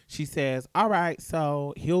she says, all right,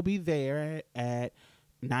 so he'll be there at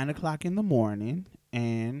 9:00 in the morning,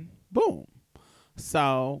 and boom.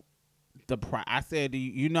 So I said,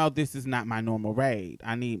 you know, this is not my normal rate.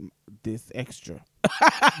 I need this extra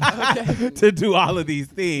to do all of these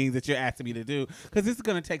things that you're asking me to do, because this is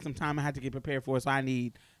going to take some time. I have to get prepared for it, so I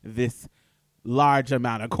need this large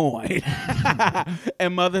amount of coin.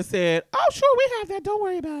 And mother said, oh, sure, we have that. Don't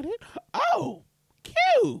worry about it. Oh,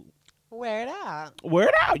 cute. Wear it out. Wear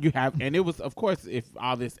it out. You have, and it was, of course, if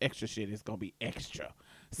all this extra shit is going to be extra.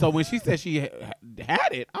 So when she said she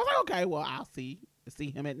had it, I was like, okay, well, I'll see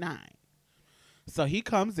him at 9. So he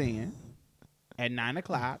comes in at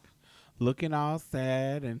 9:00, looking all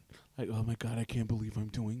sad and like, oh my God, I can't believe I'm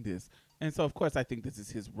doing this. And so, of course, I think this is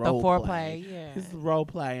his role foreplay, yeah. His role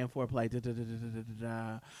play and foreplay.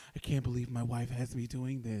 I can't believe my wife has me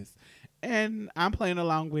doing this. And I'm playing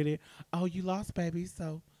along with it. Oh, you lost, baby.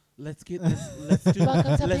 So let's do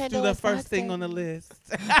the first thing on the list.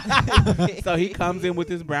 So he comes in with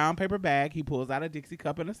his brown paper bag. He pulls out a Dixie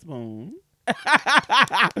cup and a spoon.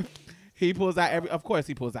 He pulls out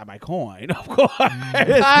he pulls out my coin, of course.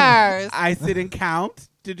 I sit and count.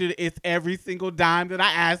 It's every single dime that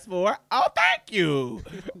I asked for. Oh, thank you.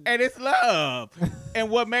 And it's love.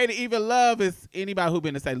 And what made it even love is anybody who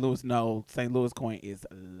been to St. Louis knows St. Louis coin is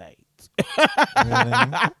late. Really?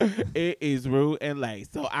 It is rude and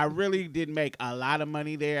laced. So I really didn't make a lot of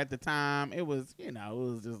money there at the time. It was, it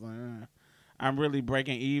was just like, I'm really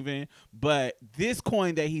breaking even. But this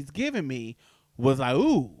coin that he's giving me was like,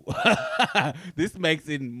 ooh, this makes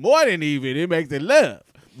it more than even. It makes it love.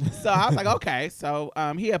 So I was like, okay. So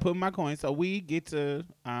he had put my coin. So we get to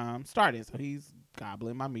start it. So he's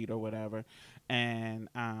gobbling my meat or whatever. And,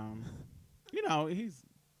 he's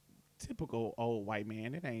typical old white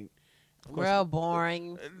man. It ain't. Real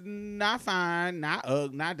boring. Not fine,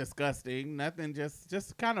 not disgusting, nothing.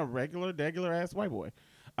 Just kind of regular ass white boy.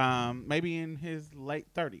 Maybe in his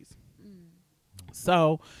late 30s.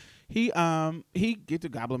 So he get to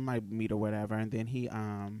gobbling my meat or whatever, and then he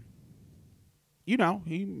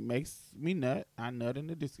he makes me nut. I nut in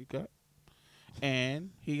the Dixie cup, and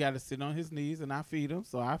he got to sit on his knees, and I feed him.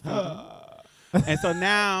 So I feed him. And so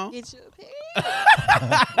now, Get you a pig.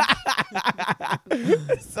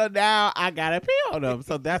 so now I gotta pee on him.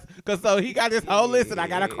 So that's so he got this whole list, and I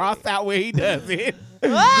gotta cross out where he does it.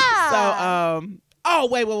 So oh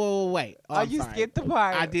wait. Oh, you skipped the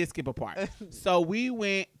part. I did skip a part. So we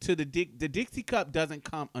went to the Dixie cup doesn't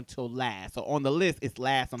come until last. So on the list, it's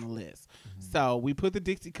last on the list. So we put the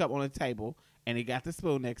Dixie cup on the table, and he got the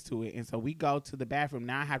spoon next to it. And so we go to the bathroom.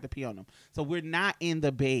 Now I have to pee on him. So we're not in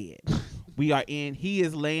the bed. He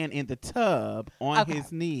is laying in the tub on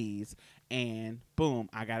his knees, and boom,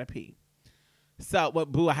 I gotta pee. So,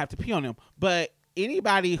 I have to pee on him. But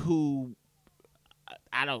anybody who,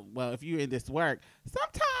 if you're in this work,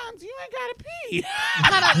 sometimes you ain't gotta pee.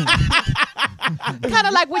 Kind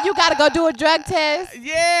of like when you gotta go do a drug test.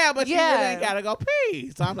 Yeah, but you really ain't gotta go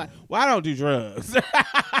pee. So I'm like, well, I don't do drugs.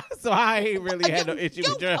 So I ain't really had no issue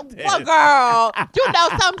with drug tests. Well, girl,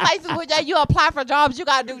 some places where you apply for jobs, you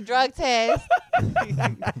gotta do drug tests.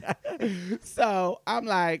 So I'm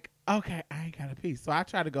like, okay, I ain't gotta pee. So I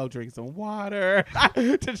try to go drink some water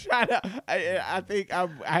to try to. I think I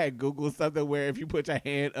had Googled something where if you put your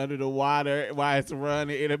hand under the water while it's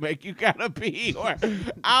running, it'll make you gotta pee. Or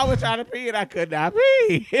I was trying to pee and I could not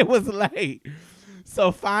pee. It was late.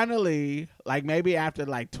 So finally, like maybe after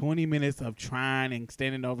like 20 minutes of trying and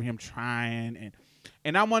standing over him trying,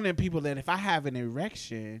 and I'm one of the people that if I have an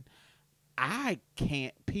erection, I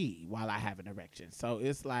can't pee while I have an erection. So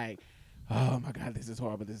it's like, oh my God, this is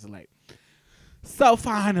horrible. This is late. So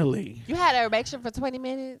finally. You had an erection for 20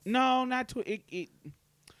 minutes? No, not it.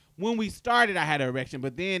 When we started, I had an erection,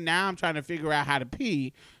 but then now I'm trying to figure out how to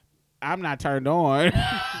pee. I'm not turned on.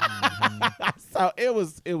 So it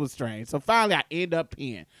was strange. So finally I end up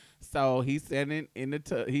peeing. So he's sitting in the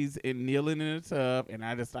tub, kneeling in the tub, and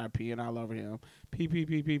I just start peeing all over him. Pee.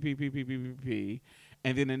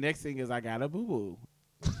 And then the next thing is I got a boo-boo.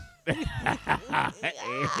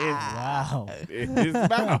 Wow. In his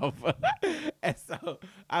mouth. And so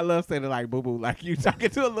I love saying it like boo-boo, like you talking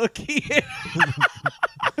to a little kid.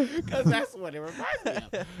 Because that's what it reminds me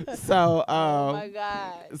of. So, oh my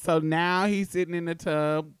God. So now he's sitting in the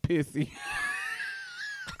tub, pissy.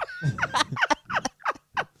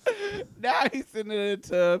 Now he's sitting in the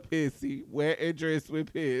tub, pissy, wet and dressed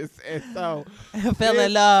with piss. And so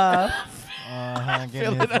feeling love.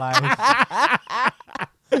 Getting his life.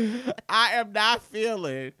 I am not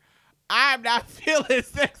feeling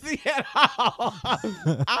sexy at all.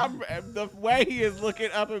 The way he is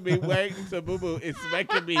looking up at me, waiting to boo boo, is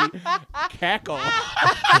making me cackle.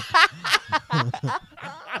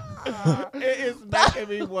 It is making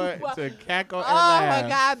me want to cackle and laugh. Oh my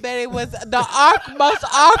God, Betty was the most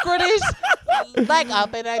awkwardest. Like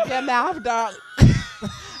open up your mouth, dog.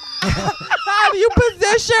 How do you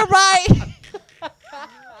position right?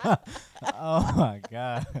 Oh my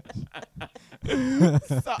God.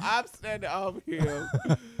 So I'm standing over here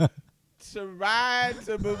to ride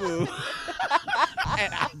to boo boo,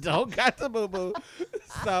 and I don't got the boo boo,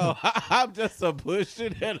 so I'm just a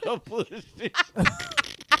pushing and a pushing.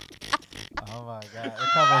 Oh my God. A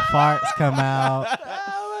couple farts come out.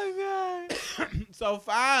 Oh my God. So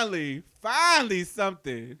finally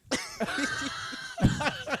something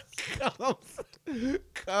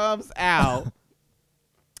comes out.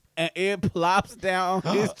 And it plops down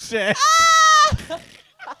on his chest.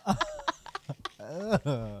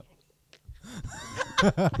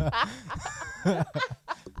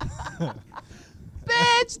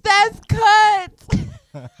 Bitch, that's cut.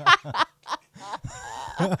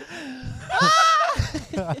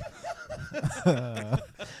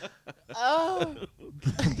 Oh.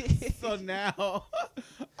 So now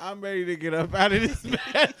I'm ready to get up out of this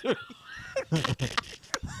bathroom.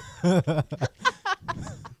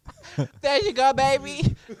 There you go,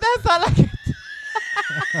 baby. That's all I got.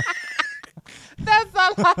 That's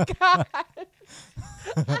all I got.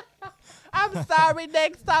 I'm sorry.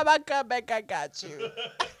 Next time I come back, I got you.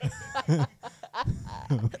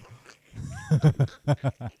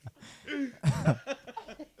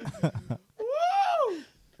 Woo!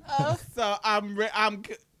 So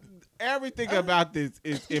everything about this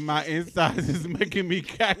is in my insides is making me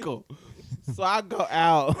cackle. So I go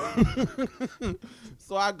out.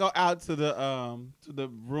 So I go out to the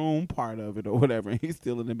room part of it or whatever, and he's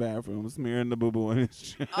still in the bathroom smearing the boo boo in his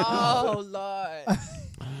shirt. Oh Lord.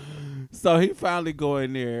 So he finally go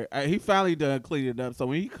in there. He finally done clean it up. So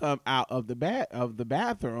when he come out of the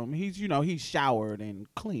bathroom, he's showered and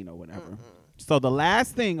clean or whatever. Mm-hmm. So the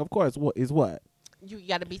last thing, of course, is what? You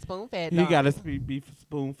got to be spoon fed. You got to be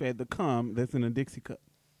spoon fed the cum that's in a Dixie cup.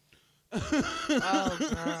 Oh,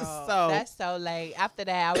 girl. So that's so late. After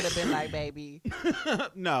that, I would have been like, baby.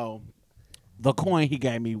 No. The coin he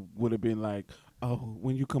gave me would have been like, oh,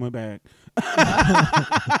 when you coming back?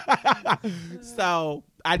 So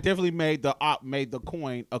I definitely made the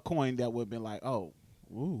coin a coin that would have been like, oh,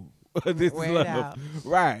 ooh, this is love.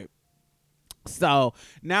 Right. So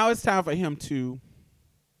now it's time for him to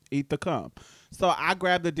eat the cum. So I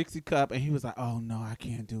grabbed the Dixie cup and he was like, oh no, I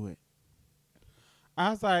can't do it.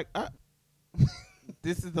 I was like,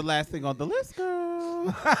 this is the last thing on the list, girl.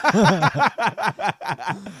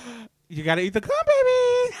 You gotta eat the cum,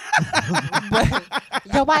 baby.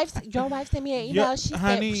 your wife sent me an email. She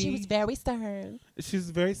said she was very stern. She's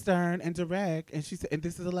very stern and direct, and she said, "And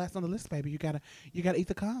this is the last on the list, baby. You gotta eat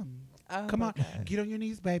the cum. Oh, come on, get on your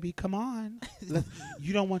knees, baby. Come on.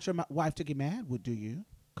 You don't want your wife to get mad, do you?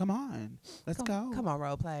 Come on, let's go. Come on,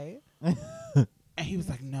 role play." And he was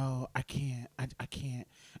like, "No, I can't. I can't."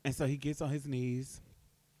 And so he gets on his knees,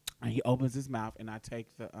 and he opens his mouth, and I take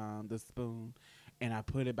the spoon, and I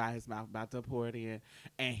put it by his mouth, about to pour it in,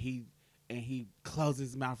 and he closes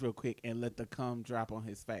his mouth real quick and let the cum drop on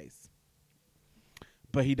his face,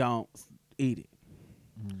 but he don't eat it.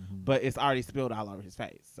 Mm-hmm. But it's already spilled all over his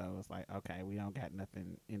face, so it's like, okay, we don't got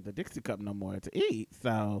nothing in the Dixie cup no more to eat.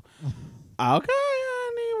 So, okay,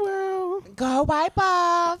 honey, well, go wipe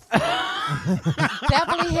off.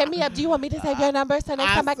 Definitely hit me up. Do you want me to save your number so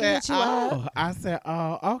next time I can hit you up? I said,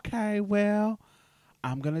 oh, okay, well,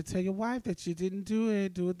 I'm gonna tell your wife that you didn't do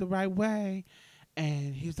it the right way.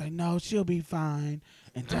 And he was like, no, she'll be fine.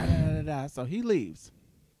 And da da da da. So he leaves.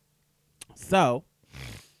 So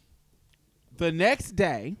the next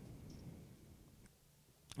day,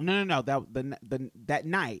 no, that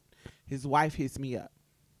night, his wife hits me up.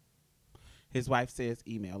 His wife says,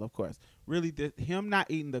 email, of course. Really, him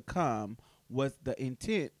not eating the cum was the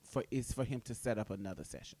intent is for him to set up another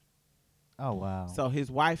session. Oh, wow. So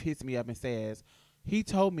his wife hits me up and says, he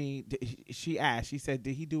told me, she said,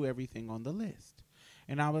 did he do everything on the list?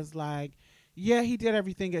 And I was like, yeah, he did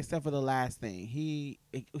everything except for the last thing. He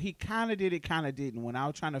kind of did it, kind of didn't. When I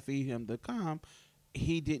was trying to feed him the cum,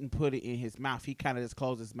 he didn't put it in his mouth. He kind of just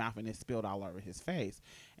closed his mouth and it spilled all over his face.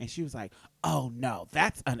 And she was like, oh, no,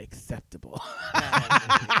 that's unacceptable.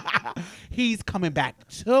 He's coming back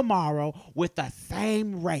tomorrow with the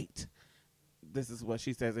same rate. This is what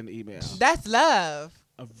she says in the email. That's love.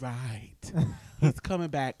 Right. He's coming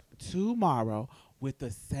back tomorrow with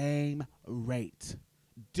the same rate.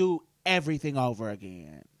 Do everything over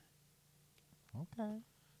again. Okay.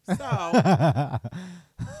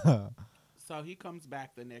 So he comes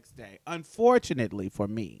back the next day. Unfortunately for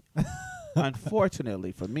me,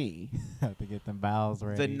 have to get them bowels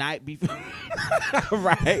ready. The night before,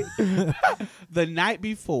 right? The night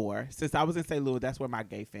before, since I was in St. Louis, that's where my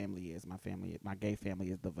gay family is. My gay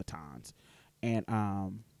family is the Vuittons, and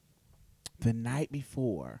the night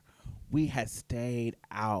before, we had stayed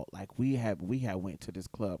out. Like we had went to this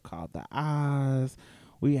club called the Oz.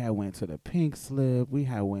 We had went to the Pink Slip. We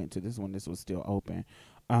had went to this one. This was still open.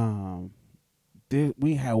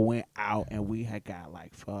 We had went out and we had got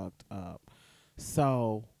like fucked up.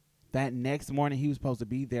 So that next morning, he was supposed to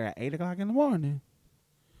be there at 8:00 in the morning.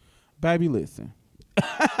 Baby, listen.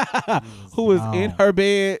 Who was in her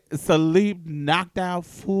bed, asleep, knocked out,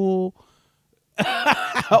 full,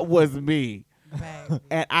 was me. Baby.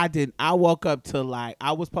 And I woke up to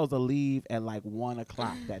I was supposed to leave at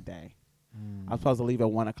 1:00 that day. I was supposed to leave at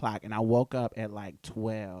 1:00 and I woke up at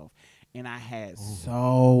 12. And I had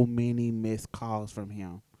so many missed calls from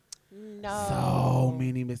him. No. So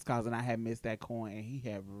many missed calls. And I had missed that coin. And he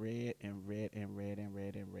had read and read and read and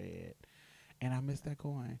read and read. And I missed that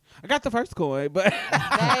coin. I got the first coin, but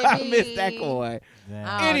I missed that coin.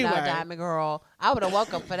 Anyway, Diamond Girl, I would have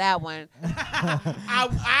woke up for that one.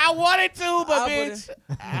 I wanted to, but bitch,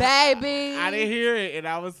 baby, I didn't hear it, and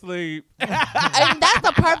I was asleep. And that's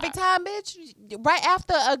the perfect time, bitch. Right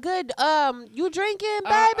after a good you drinking,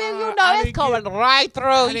 baby, you know it's coming right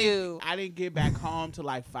through you. I didn't get back home till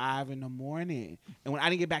like 5 in the morning, and when I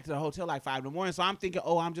didn't get back to the hotel like 5 in the morning, so I'm thinking,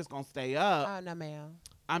 oh, I'm just gonna stay up. Oh no, ma'am.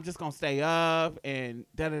 I'm just gonna stay up and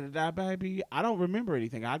da, baby. I don't remember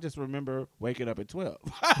anything. I just remember waking up at 12.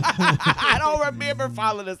 I don't remember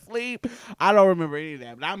falling asleep. I don't remember any of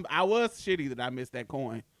that. But I was shitty that I missed that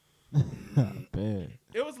coin.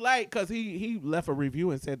 It was late because he left a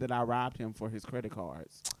review and said that I robbed him for his credit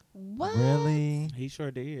cards. What? Really? He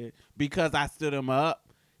sure did because I stood him up.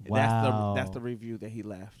 Wow. That's the review that he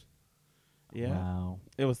left. Yeah. Wow.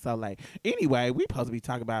 It was so late. Anyway, we supposed to be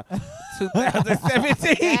talking about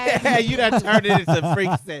 2017. You done turned it into freak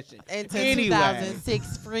session. Into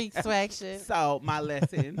 2006 freak section. So my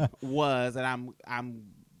lesson was that I'm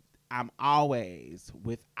always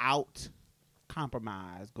without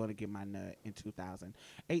compromise going to get my nut in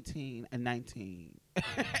 2018 and 19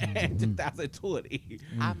 and 2020.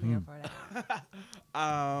 I'm here for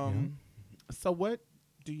that. So what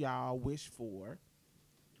do y'all wish for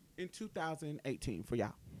in 2018 for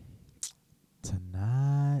y'all? To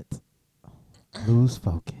not lose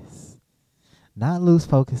focus. Not lose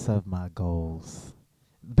focus of my goals.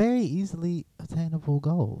 Very easily attainable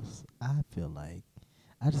goals, I feel like.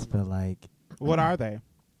 I just feel like... What are they?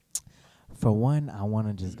 For one, I want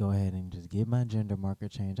to just go ahead and just get my gender marker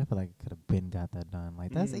changed. I feel like I could have been got that done.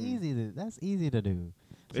 Like, that's easy to do.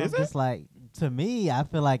 So Is I'm it? just like, to me, I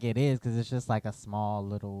feel like it is because it's just like a small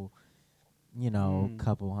little...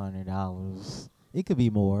 couple $100. It could be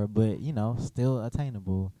more, but, still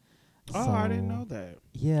attainable. Oh, so, I didn't know that.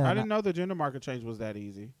 Yeah. I didn't know the gender market change was that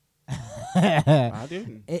easy. I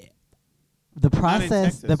didn't. The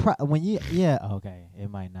process, Not in Texas. It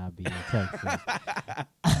might not be in Texas.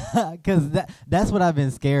 Because that's what I've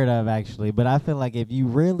been scared of, actually. But I feel like if you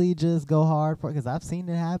really just go hard for it, because I've seen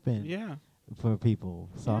it happen for people.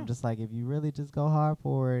 So I'm just like, if you really just go hard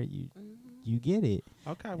for it, you get it.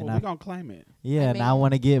 Okay, well, we're going to claim it. Yeah, and I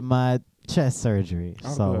want to get my chest surgery.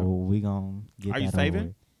 Oh, so good. we going to get Are that you saving?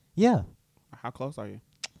 over. Yeah. How close are you?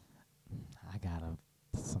 I got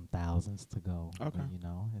some thousands to go. Okay. But,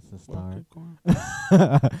 it's a Well, start. keep going.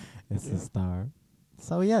 It's a start.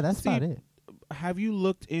 So, yeah, that's about it. Have you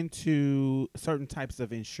looked into certain types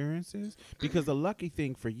of insurances? Because the lucky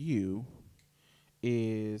thing for you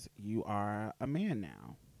is you are a man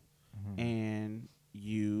now. Mm-hmm. And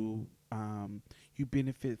you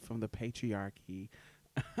benefit from the patriarchy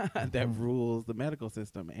that rules the medical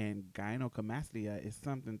system, and gynecomastia is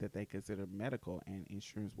something that they consider medical, and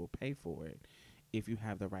insurance will pay for it if you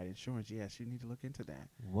have the right insurance. Yes, you need to look into that.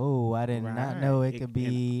 Whoa, I did not know it could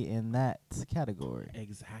be in that category.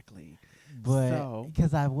 Exactly. But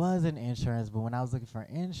because I was in insurance, but when I was looking for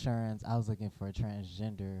insurance, I was looking for a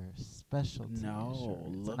transgender specialty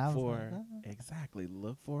insurance.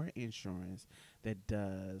 Look for insurance that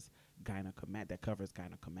does that covers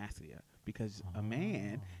gynecomastia, because a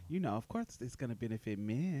man, of course, it's going to benefit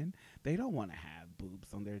men. They don't want to have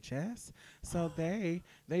boobs on their chest, so they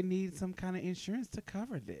need some kind of insurance to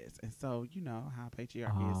cover this. And so how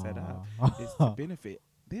patriarchy is set up is to benefit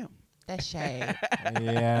them. That's shade.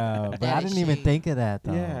 Yeah, but That I is didn't even shade. think of that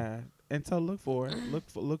though. Yeah, and so look for it.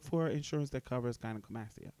 Look for insurance that covers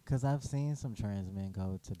gynecomastia. Because I've seen some trans men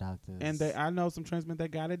go to doctors, And I know some trans men that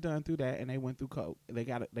got it done through that, and they went through they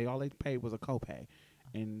got it. They all they paid was a copay,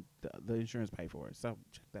 and the insurance paid for it. So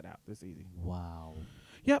check that out. It's easy. Wow.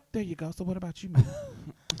 Yep, there you go. So what about you, man?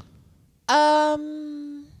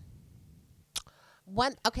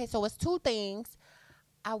 So it's two things.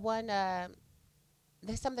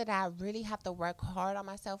 There's something that I really have to work hard on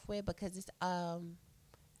myself with, because it's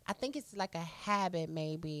I think it's like a habit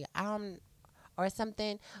maybe. Or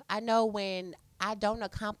something. I know when I don't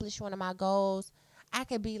accomplish one of my goals, I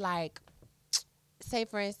could be like, say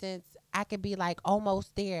for instance, I could be like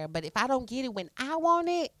almost there, but if I don't get it when I want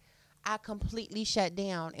it, I completely shut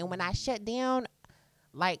down. And when I shut down,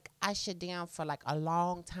 I shut down for like a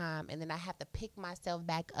long time, and then I have to pick myself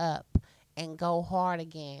back up and go hard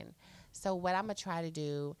again. So what I'm going to try to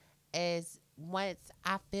do is, once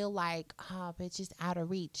I feel like, bitch, it's out of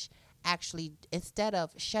reach, actually, instead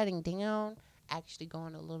of shutting down, actually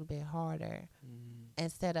going a little bit harder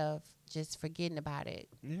instead of just forgetting about it.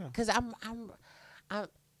 Yeah. Because I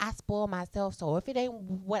spoil myself. So if it ain't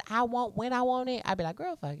what I want when I want it, I'd be like,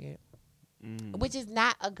 girl, fuck it. Which is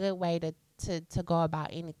not a good way to go about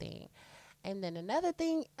anything. And then another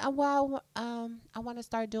thing I want to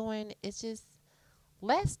start doing is just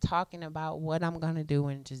less talking about what I'm gonna do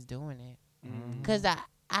and just doing it. Cause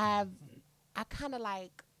I kind of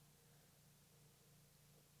like,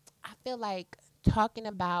 I feel like talking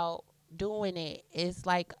about doing it is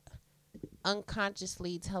like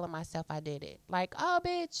unconsciously telling myself I did it. Like, oh,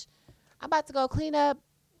 bitch, I'm about to go clean up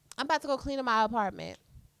my apartment.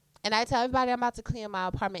 And I tell everybody I'm about to clean up my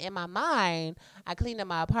apartment. In my mind, I clean up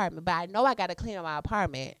my apartment, but I know I got to clean up my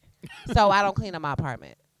apartment. So I don't clean up my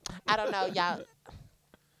apartment. I don't know, y'all.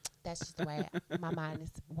 That's just the way my mind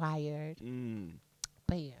is wired.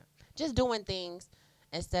 But yeah, just doing things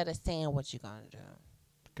instead of saying what you're going to do.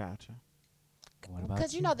 Gotcha.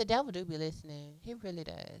 Because you know the devil do be listening. He really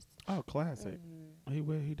does. Oh, classic.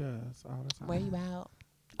 He does all the time. Where you out?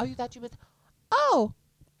 Oh, you thought you was... Oh,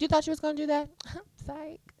 you thought you was going to do that?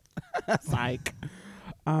 Psych. Psych.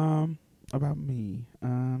 About me.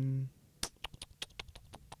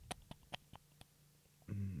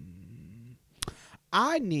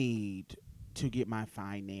 I need to get my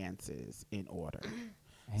finances in order.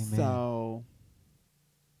 Amen. So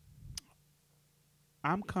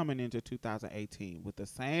I'm coming into 2018 with the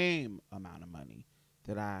same amount of money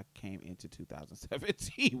that I came into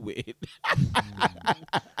 2017 with.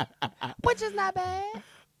 Which is not bad.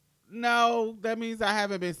 No, that means I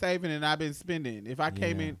haven't been saving and I've been spending. If I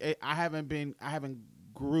came in, I haven't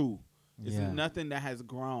grew. It's nothing that has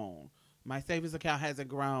grown. My savings account hasn't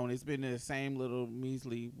grown. It's been the same little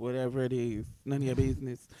measly, whatever it is. None of your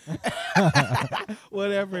business.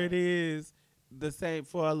 Whatever it is, the same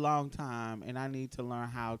for a long time. And I need to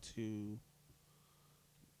learn I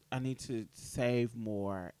need to save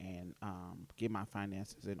more and get my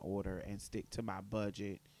finances in order and stick to my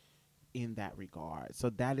budget in that regard.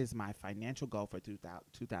 So that is my financial goal for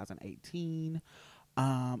 2018.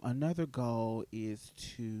 Another goal is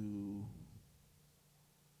to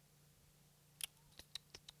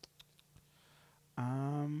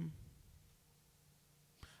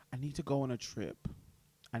I need to go on a trip.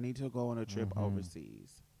 I need to go on a trip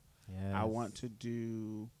overseas. Yes. I want to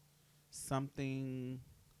do something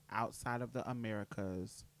outside of the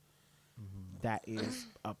Americas that is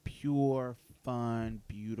a pure, fun,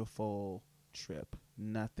 beautiful trip.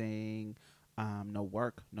 Nothing, no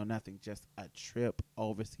work, no nothing. Just a trip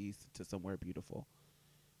overseas to somewhere beautiful.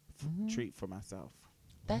 Treat for myself.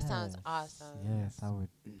 That sounds awesome. Yes, I would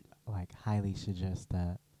highly suggest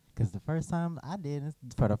that. Because the first time I did it,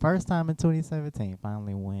 for the first time in 2017,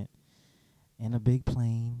 finally went in a big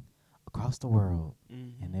plane across the world.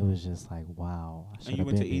 And it was just like, wow. And you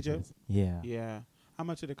went to Egypt? Yeah. Yeah. How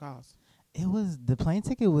much did it cost? The plane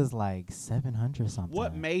ticket was like $700 something.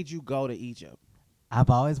 What made you go to Egypt? I've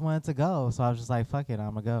always wanted to go, so I was just like, fuck it,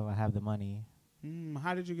 I'm going to go. I have the money.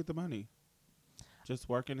 How did you get the money? Just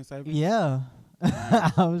working and saving? Yeah.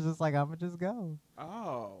 I was just like, I'm going to just go.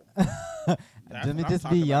 Oh. Let me just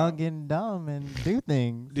be young and dumb and do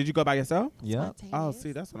things. Did you go by yourself? Yep. Oh,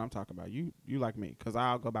 see, that's what I'm talking about. You like me, because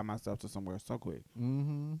I'll go by myself to somewhere so quick.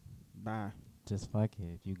 Bye. Just fuck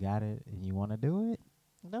it. If you got it and you want to do it,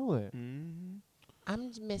 do it.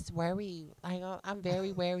 I'm Miss Worry. Like, I'm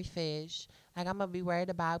very wary fish. Like, I'm gonna be worried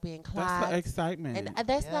about being clogged. That's the excitement. And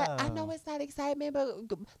that's not. I know it's not excitement, but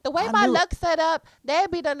the way my luck set up,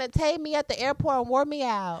 they'd be done to take me at the airport and wore me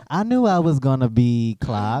out. I knew I was gonna be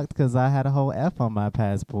clocked because I had a whole F on my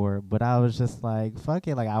passport, but I was just like, fuck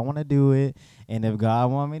it. Like, I want to do it, and if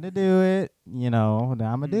God want me to do it, then I'm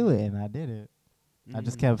gonna do it, and I did it. I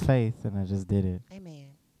just kept faith, and I just did it. Amen.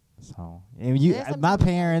 So, and my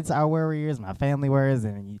parents are worriers, my family worries,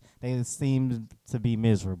 and they seem to be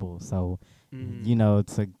miserable. So,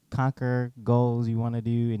 to conquer goals you want to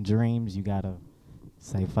do and dreams, you gotta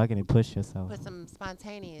say fuck it and push yourself. Put some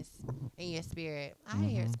spontaneous in your spirit. I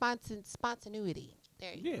hear spontaneity.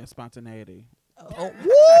 There you go. Spontaneity. Oh,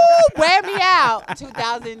 woo! Wear me out.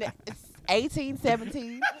 2018,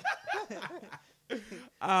 17.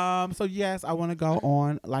 So yes, I want to go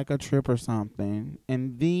on like a trip or something,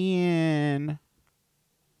 and then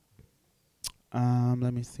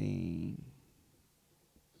let me see.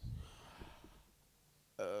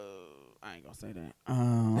 I ain't gonna say that.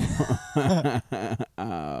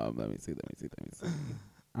 Let me see.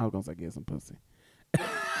 I was gonna say get some pussy.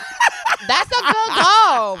 That's a good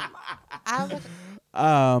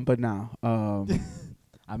goal. But no.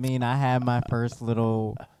 I mean, I had my first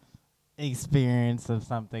little experience of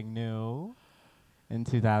something new in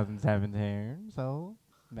 2017, so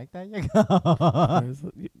make that your goal.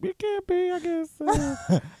 It can't be, I guess.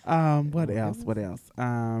 What else?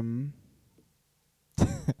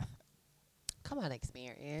 Come on,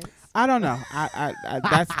 experience. I don't know. I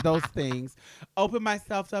that's those things. Open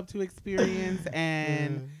myself up to experience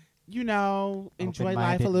and enjoy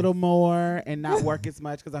life a little more and not work as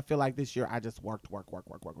much because I feel like this year I just work,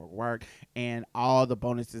 and all the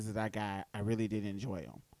bonuses that I got, I really didn't enjoy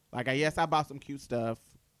them. Like, yes, I bought some cute stuff,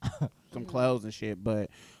 some clothes and shit, but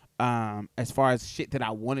as far as shit that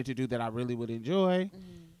I wanted to do that I really would enjoy,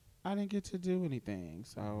 I didn't get to do anything.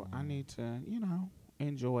 So I need to,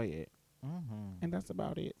 enjoy it. And that's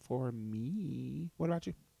about it for me. What about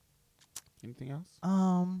you? Anything else?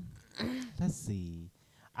 Let's see.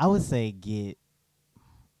 I would say get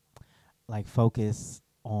focus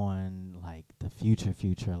on the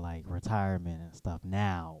future, like retirement and stuff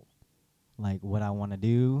now. Like what I want to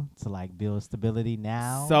do to build stability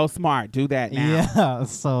now. So smart. Do that now. Yeah.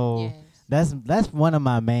 So that's one of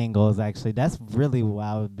my main goals actually. That's really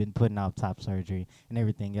why I've been putting off top surgery and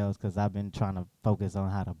everything else because I've been trying to focus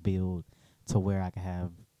on how to build to where I can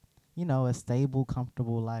have, a stable,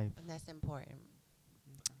 comfortable life. And that's important.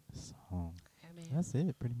 So that's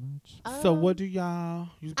it, pretty much. So what do y'all?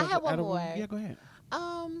 I have one more. Yeah, go ahead.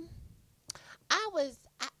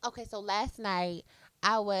 Okay. So last night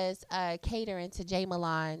I was catering to Jay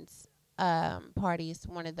Milan's parties.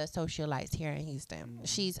 One of the socialites here in Houston.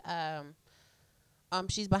 She's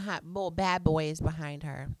behind. Well, Bad Boy is behind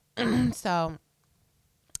her. So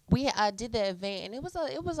we did the event, and it was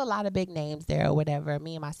a lot of big names there or whatever.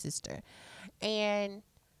 Me and my sister, and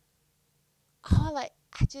I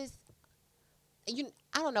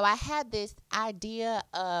don't know. I had this idea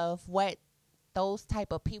of what those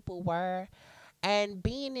type of people were, and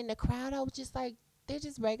being in the crowd, I was just like, they're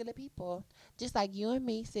just regular people, just like you and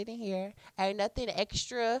me sitting here. Ain't nothing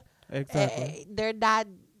extra. Exactly. They're not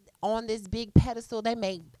on this big pedestal. They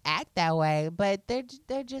may act that way, but they're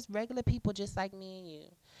just regular people, just like me and you.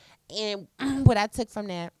 And what I took from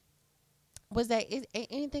that was that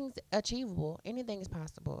anything's achievable. Anything is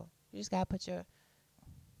possible. You just gotta put your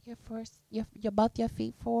both your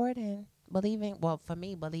feet forward and believing. Well, for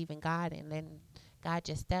me, believe in God and then guide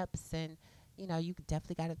your steps, and you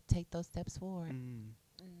definitely gotta take those steps forward.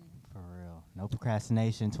 For real, no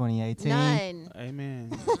procrastination. 2018. None.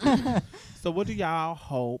 Amen. So, what do y'all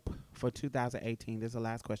hope for 2018? This is the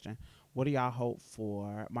last question. What do y'all hope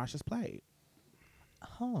for Marsha's Plate?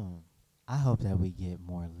 I hope that we get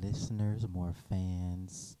more listeners, more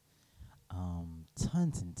fans,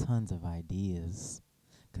 tons and tons of ideas.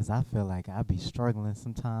 Because I feel like I be struggling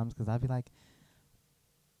sometimes because I be like,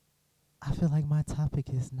 I feel like my topic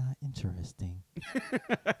is not interesting.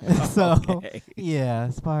 So, yeah,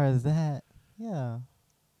 as far as that, yeah.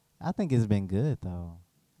 I think it's been good, though.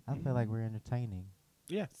 I feel like we're entertaining.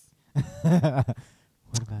 Yes.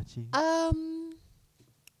 What about you?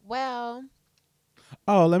 Well.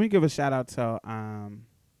 Oh, let me give a shout out to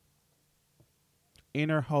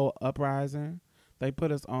Inner Whole Uprising. They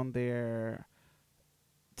put us on their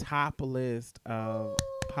top list of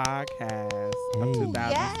podcasts of 2000, new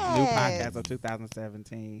podcasts of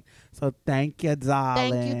 2017. So thank you,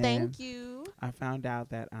 darling. Thank you. I found out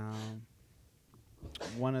that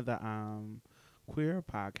one of the queer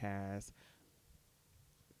podcasts,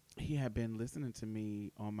 he had been listening to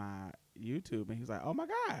me on my YouTube, and he was like, "Oh my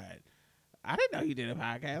God, I didn't know you did a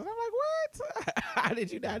podcast." I'm like, "What? How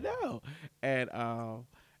did you not know?"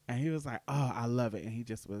 And he was like, "Oh, I love it," and he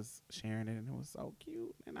just was sharing it, and it was so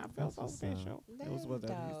cute, and I felt so special. It was what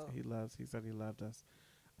he said he loved us.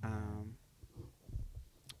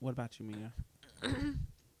 What about you, Mia?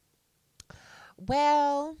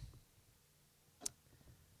 Well,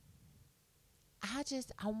 I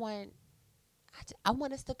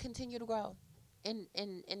want us to continue to grow in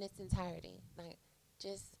its entirety. Like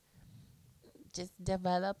just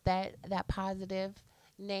develop that positive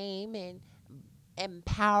name and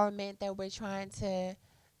empowerment that we're trying to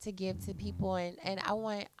give to people, and I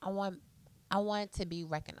want to be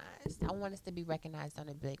recognized. I want us to be recognized on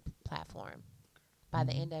a big platform by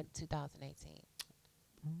the end of 2018.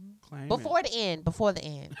 Before the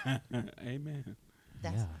end. Amen.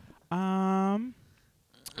 That's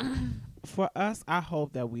for us, I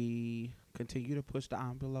hope that we continue to push the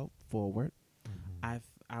envelope forward. I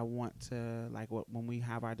want to, when we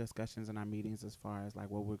have our discussions and our meetings as far as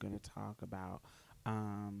what we're going to talk about,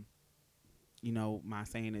 my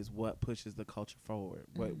saying is what pushes the culture forward.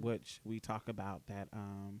 What we talk about that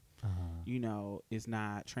is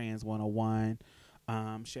not trans 101.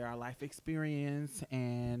 Share our life experience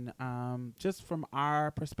and just from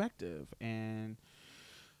our perspective. And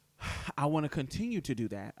I want to continue to do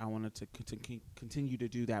that. I want to continue to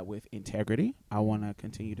do that with integrity. I want to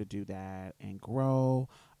continue to do that and grow.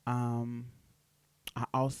 I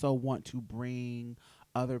also want to bring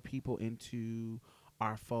other people into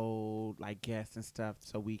our fold, like guests and stuff,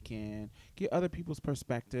 so we can get other people's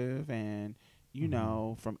perspective and, you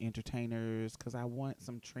know, from entertainers, because I want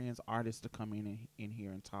some trans artists to come in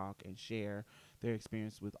here and talk and share their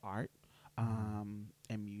experience with art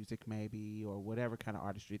and music maybe, or whatever kind of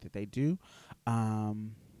artistry that they do.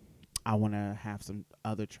 I want to have some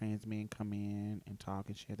other trans men come in and talk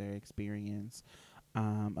and share their experience.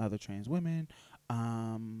 Other trans women,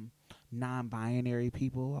 non-binary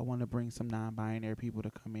people. I want to bring some non-binary people to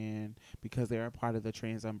come in because they're a part of the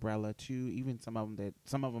trans umbrella too. Even some of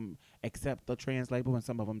them accept the trans label and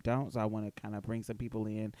some of them don't. So I want to kind of bring some people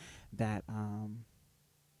in that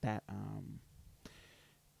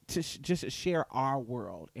to just share our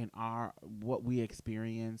world and what we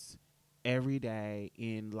experience every day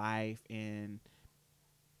in life and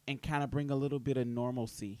kind of bring a little bit of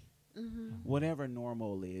normalcy. Whatever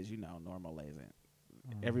normal is, you know, normal isn't.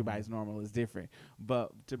 Everybody's normal is different.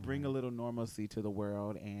 But to bring a little normalcy to the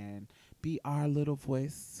world and be our little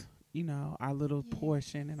voice, you know, our little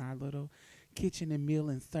portion and our little kitchen and meal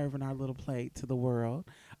and serving our little plate to the world.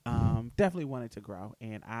 Definitely wanted to grow.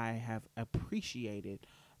 And I have appreciated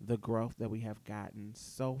the growth that we have gotten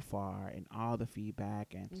so far and all the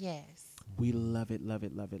feedback. And we love it, love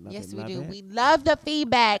it, love it, love it. Yes, we do. We love the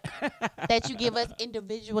feedback that you give us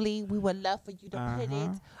individually. We would love for you to put it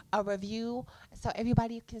a review so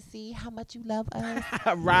everybody can see how much you love us.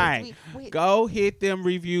 Right. Go hit them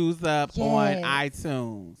reviews up on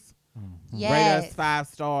iTunes. Rate us 5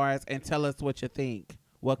 stars and tell us what you think.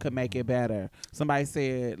 What could make it better? Somebody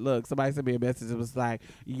sent me a message that was like,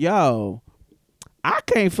 yo, I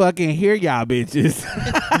can't fucking hear y'all bitches.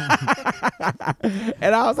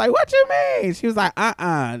 And I was like, what you mean? She was like,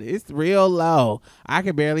 it's real low. I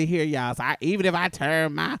can barely hear y'all. So even if I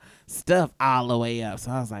turn my stuff all the way up.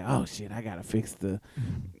 So I was like, oh shit, I gotta fix the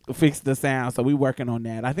sound. So we working on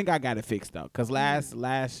that. I think I got it fixed though. Cause last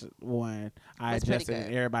one I adjusted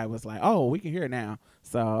and everybody was like, oh, we can hear it now.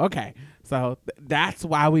 So okay. So that's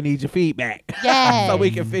why we need your feedback. So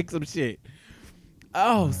we can fix some shit.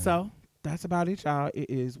 Oh, so that's about it, y'all.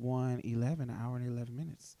 It is 1:11, an hour and 11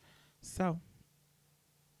 minutes. So,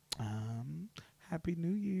 Happy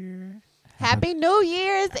New Year. Happy New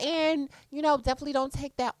Year's. And, you know, definitely don't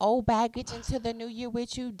take that old baggage into the new year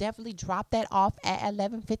with you. Definitely drop that off at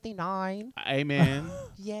 11:59. Amen.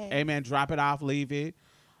 Amen. Drop it off, leave it,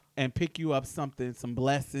 and pick you up some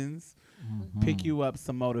blessings. Pick you up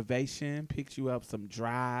some motivation. Pick you up some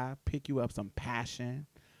drive. Pick you up some passion.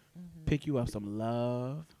 Pick you up some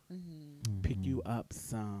love. Pick you up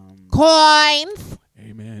some coins.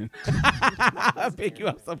 Amen. Pick you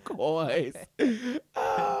up some coins.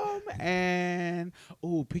 And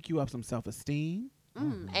pick you up some self-esteem.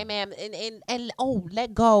 Amen. And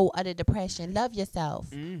let go of the depression. Love yourself.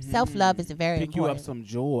 Self-love is very important. Pick you up some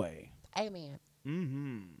joy. Amen.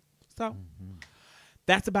 So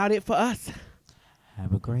that's about it for us.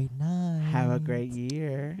 Have a great night. Have a great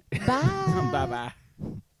year. Bye. Bye-bye.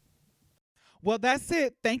 Well, that's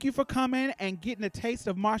it. Thank you for coming and getting a taste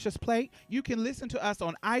of Marsha's Plate. You can listen to us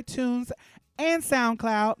on iTunes and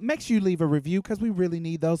SoundCloud. Make sure you leave a review because we really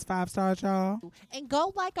need those 5 stars, y'all. And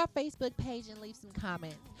go like our Facebook page and leave some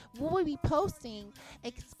comments. We will be posting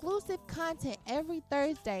exclusive content every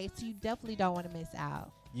Thursday, so you definitely don't want to miss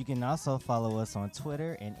out. You can also follow us on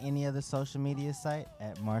Twitter and any other social media site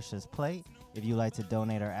at Marsha's Plate. If you'd like to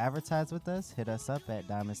donate or advertise with us, hit us up at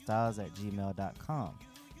diamondstyles@gmail.com.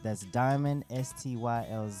 That's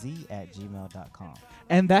diamondstylz@gmail.com.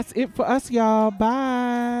 And that's it for us, y'all.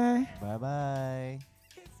 Bye. Bye-bye.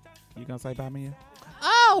 You gonna say bye, Mia?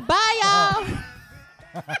 Oh, bye, y'all.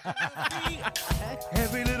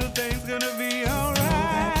 Every little thing's gonna be alright.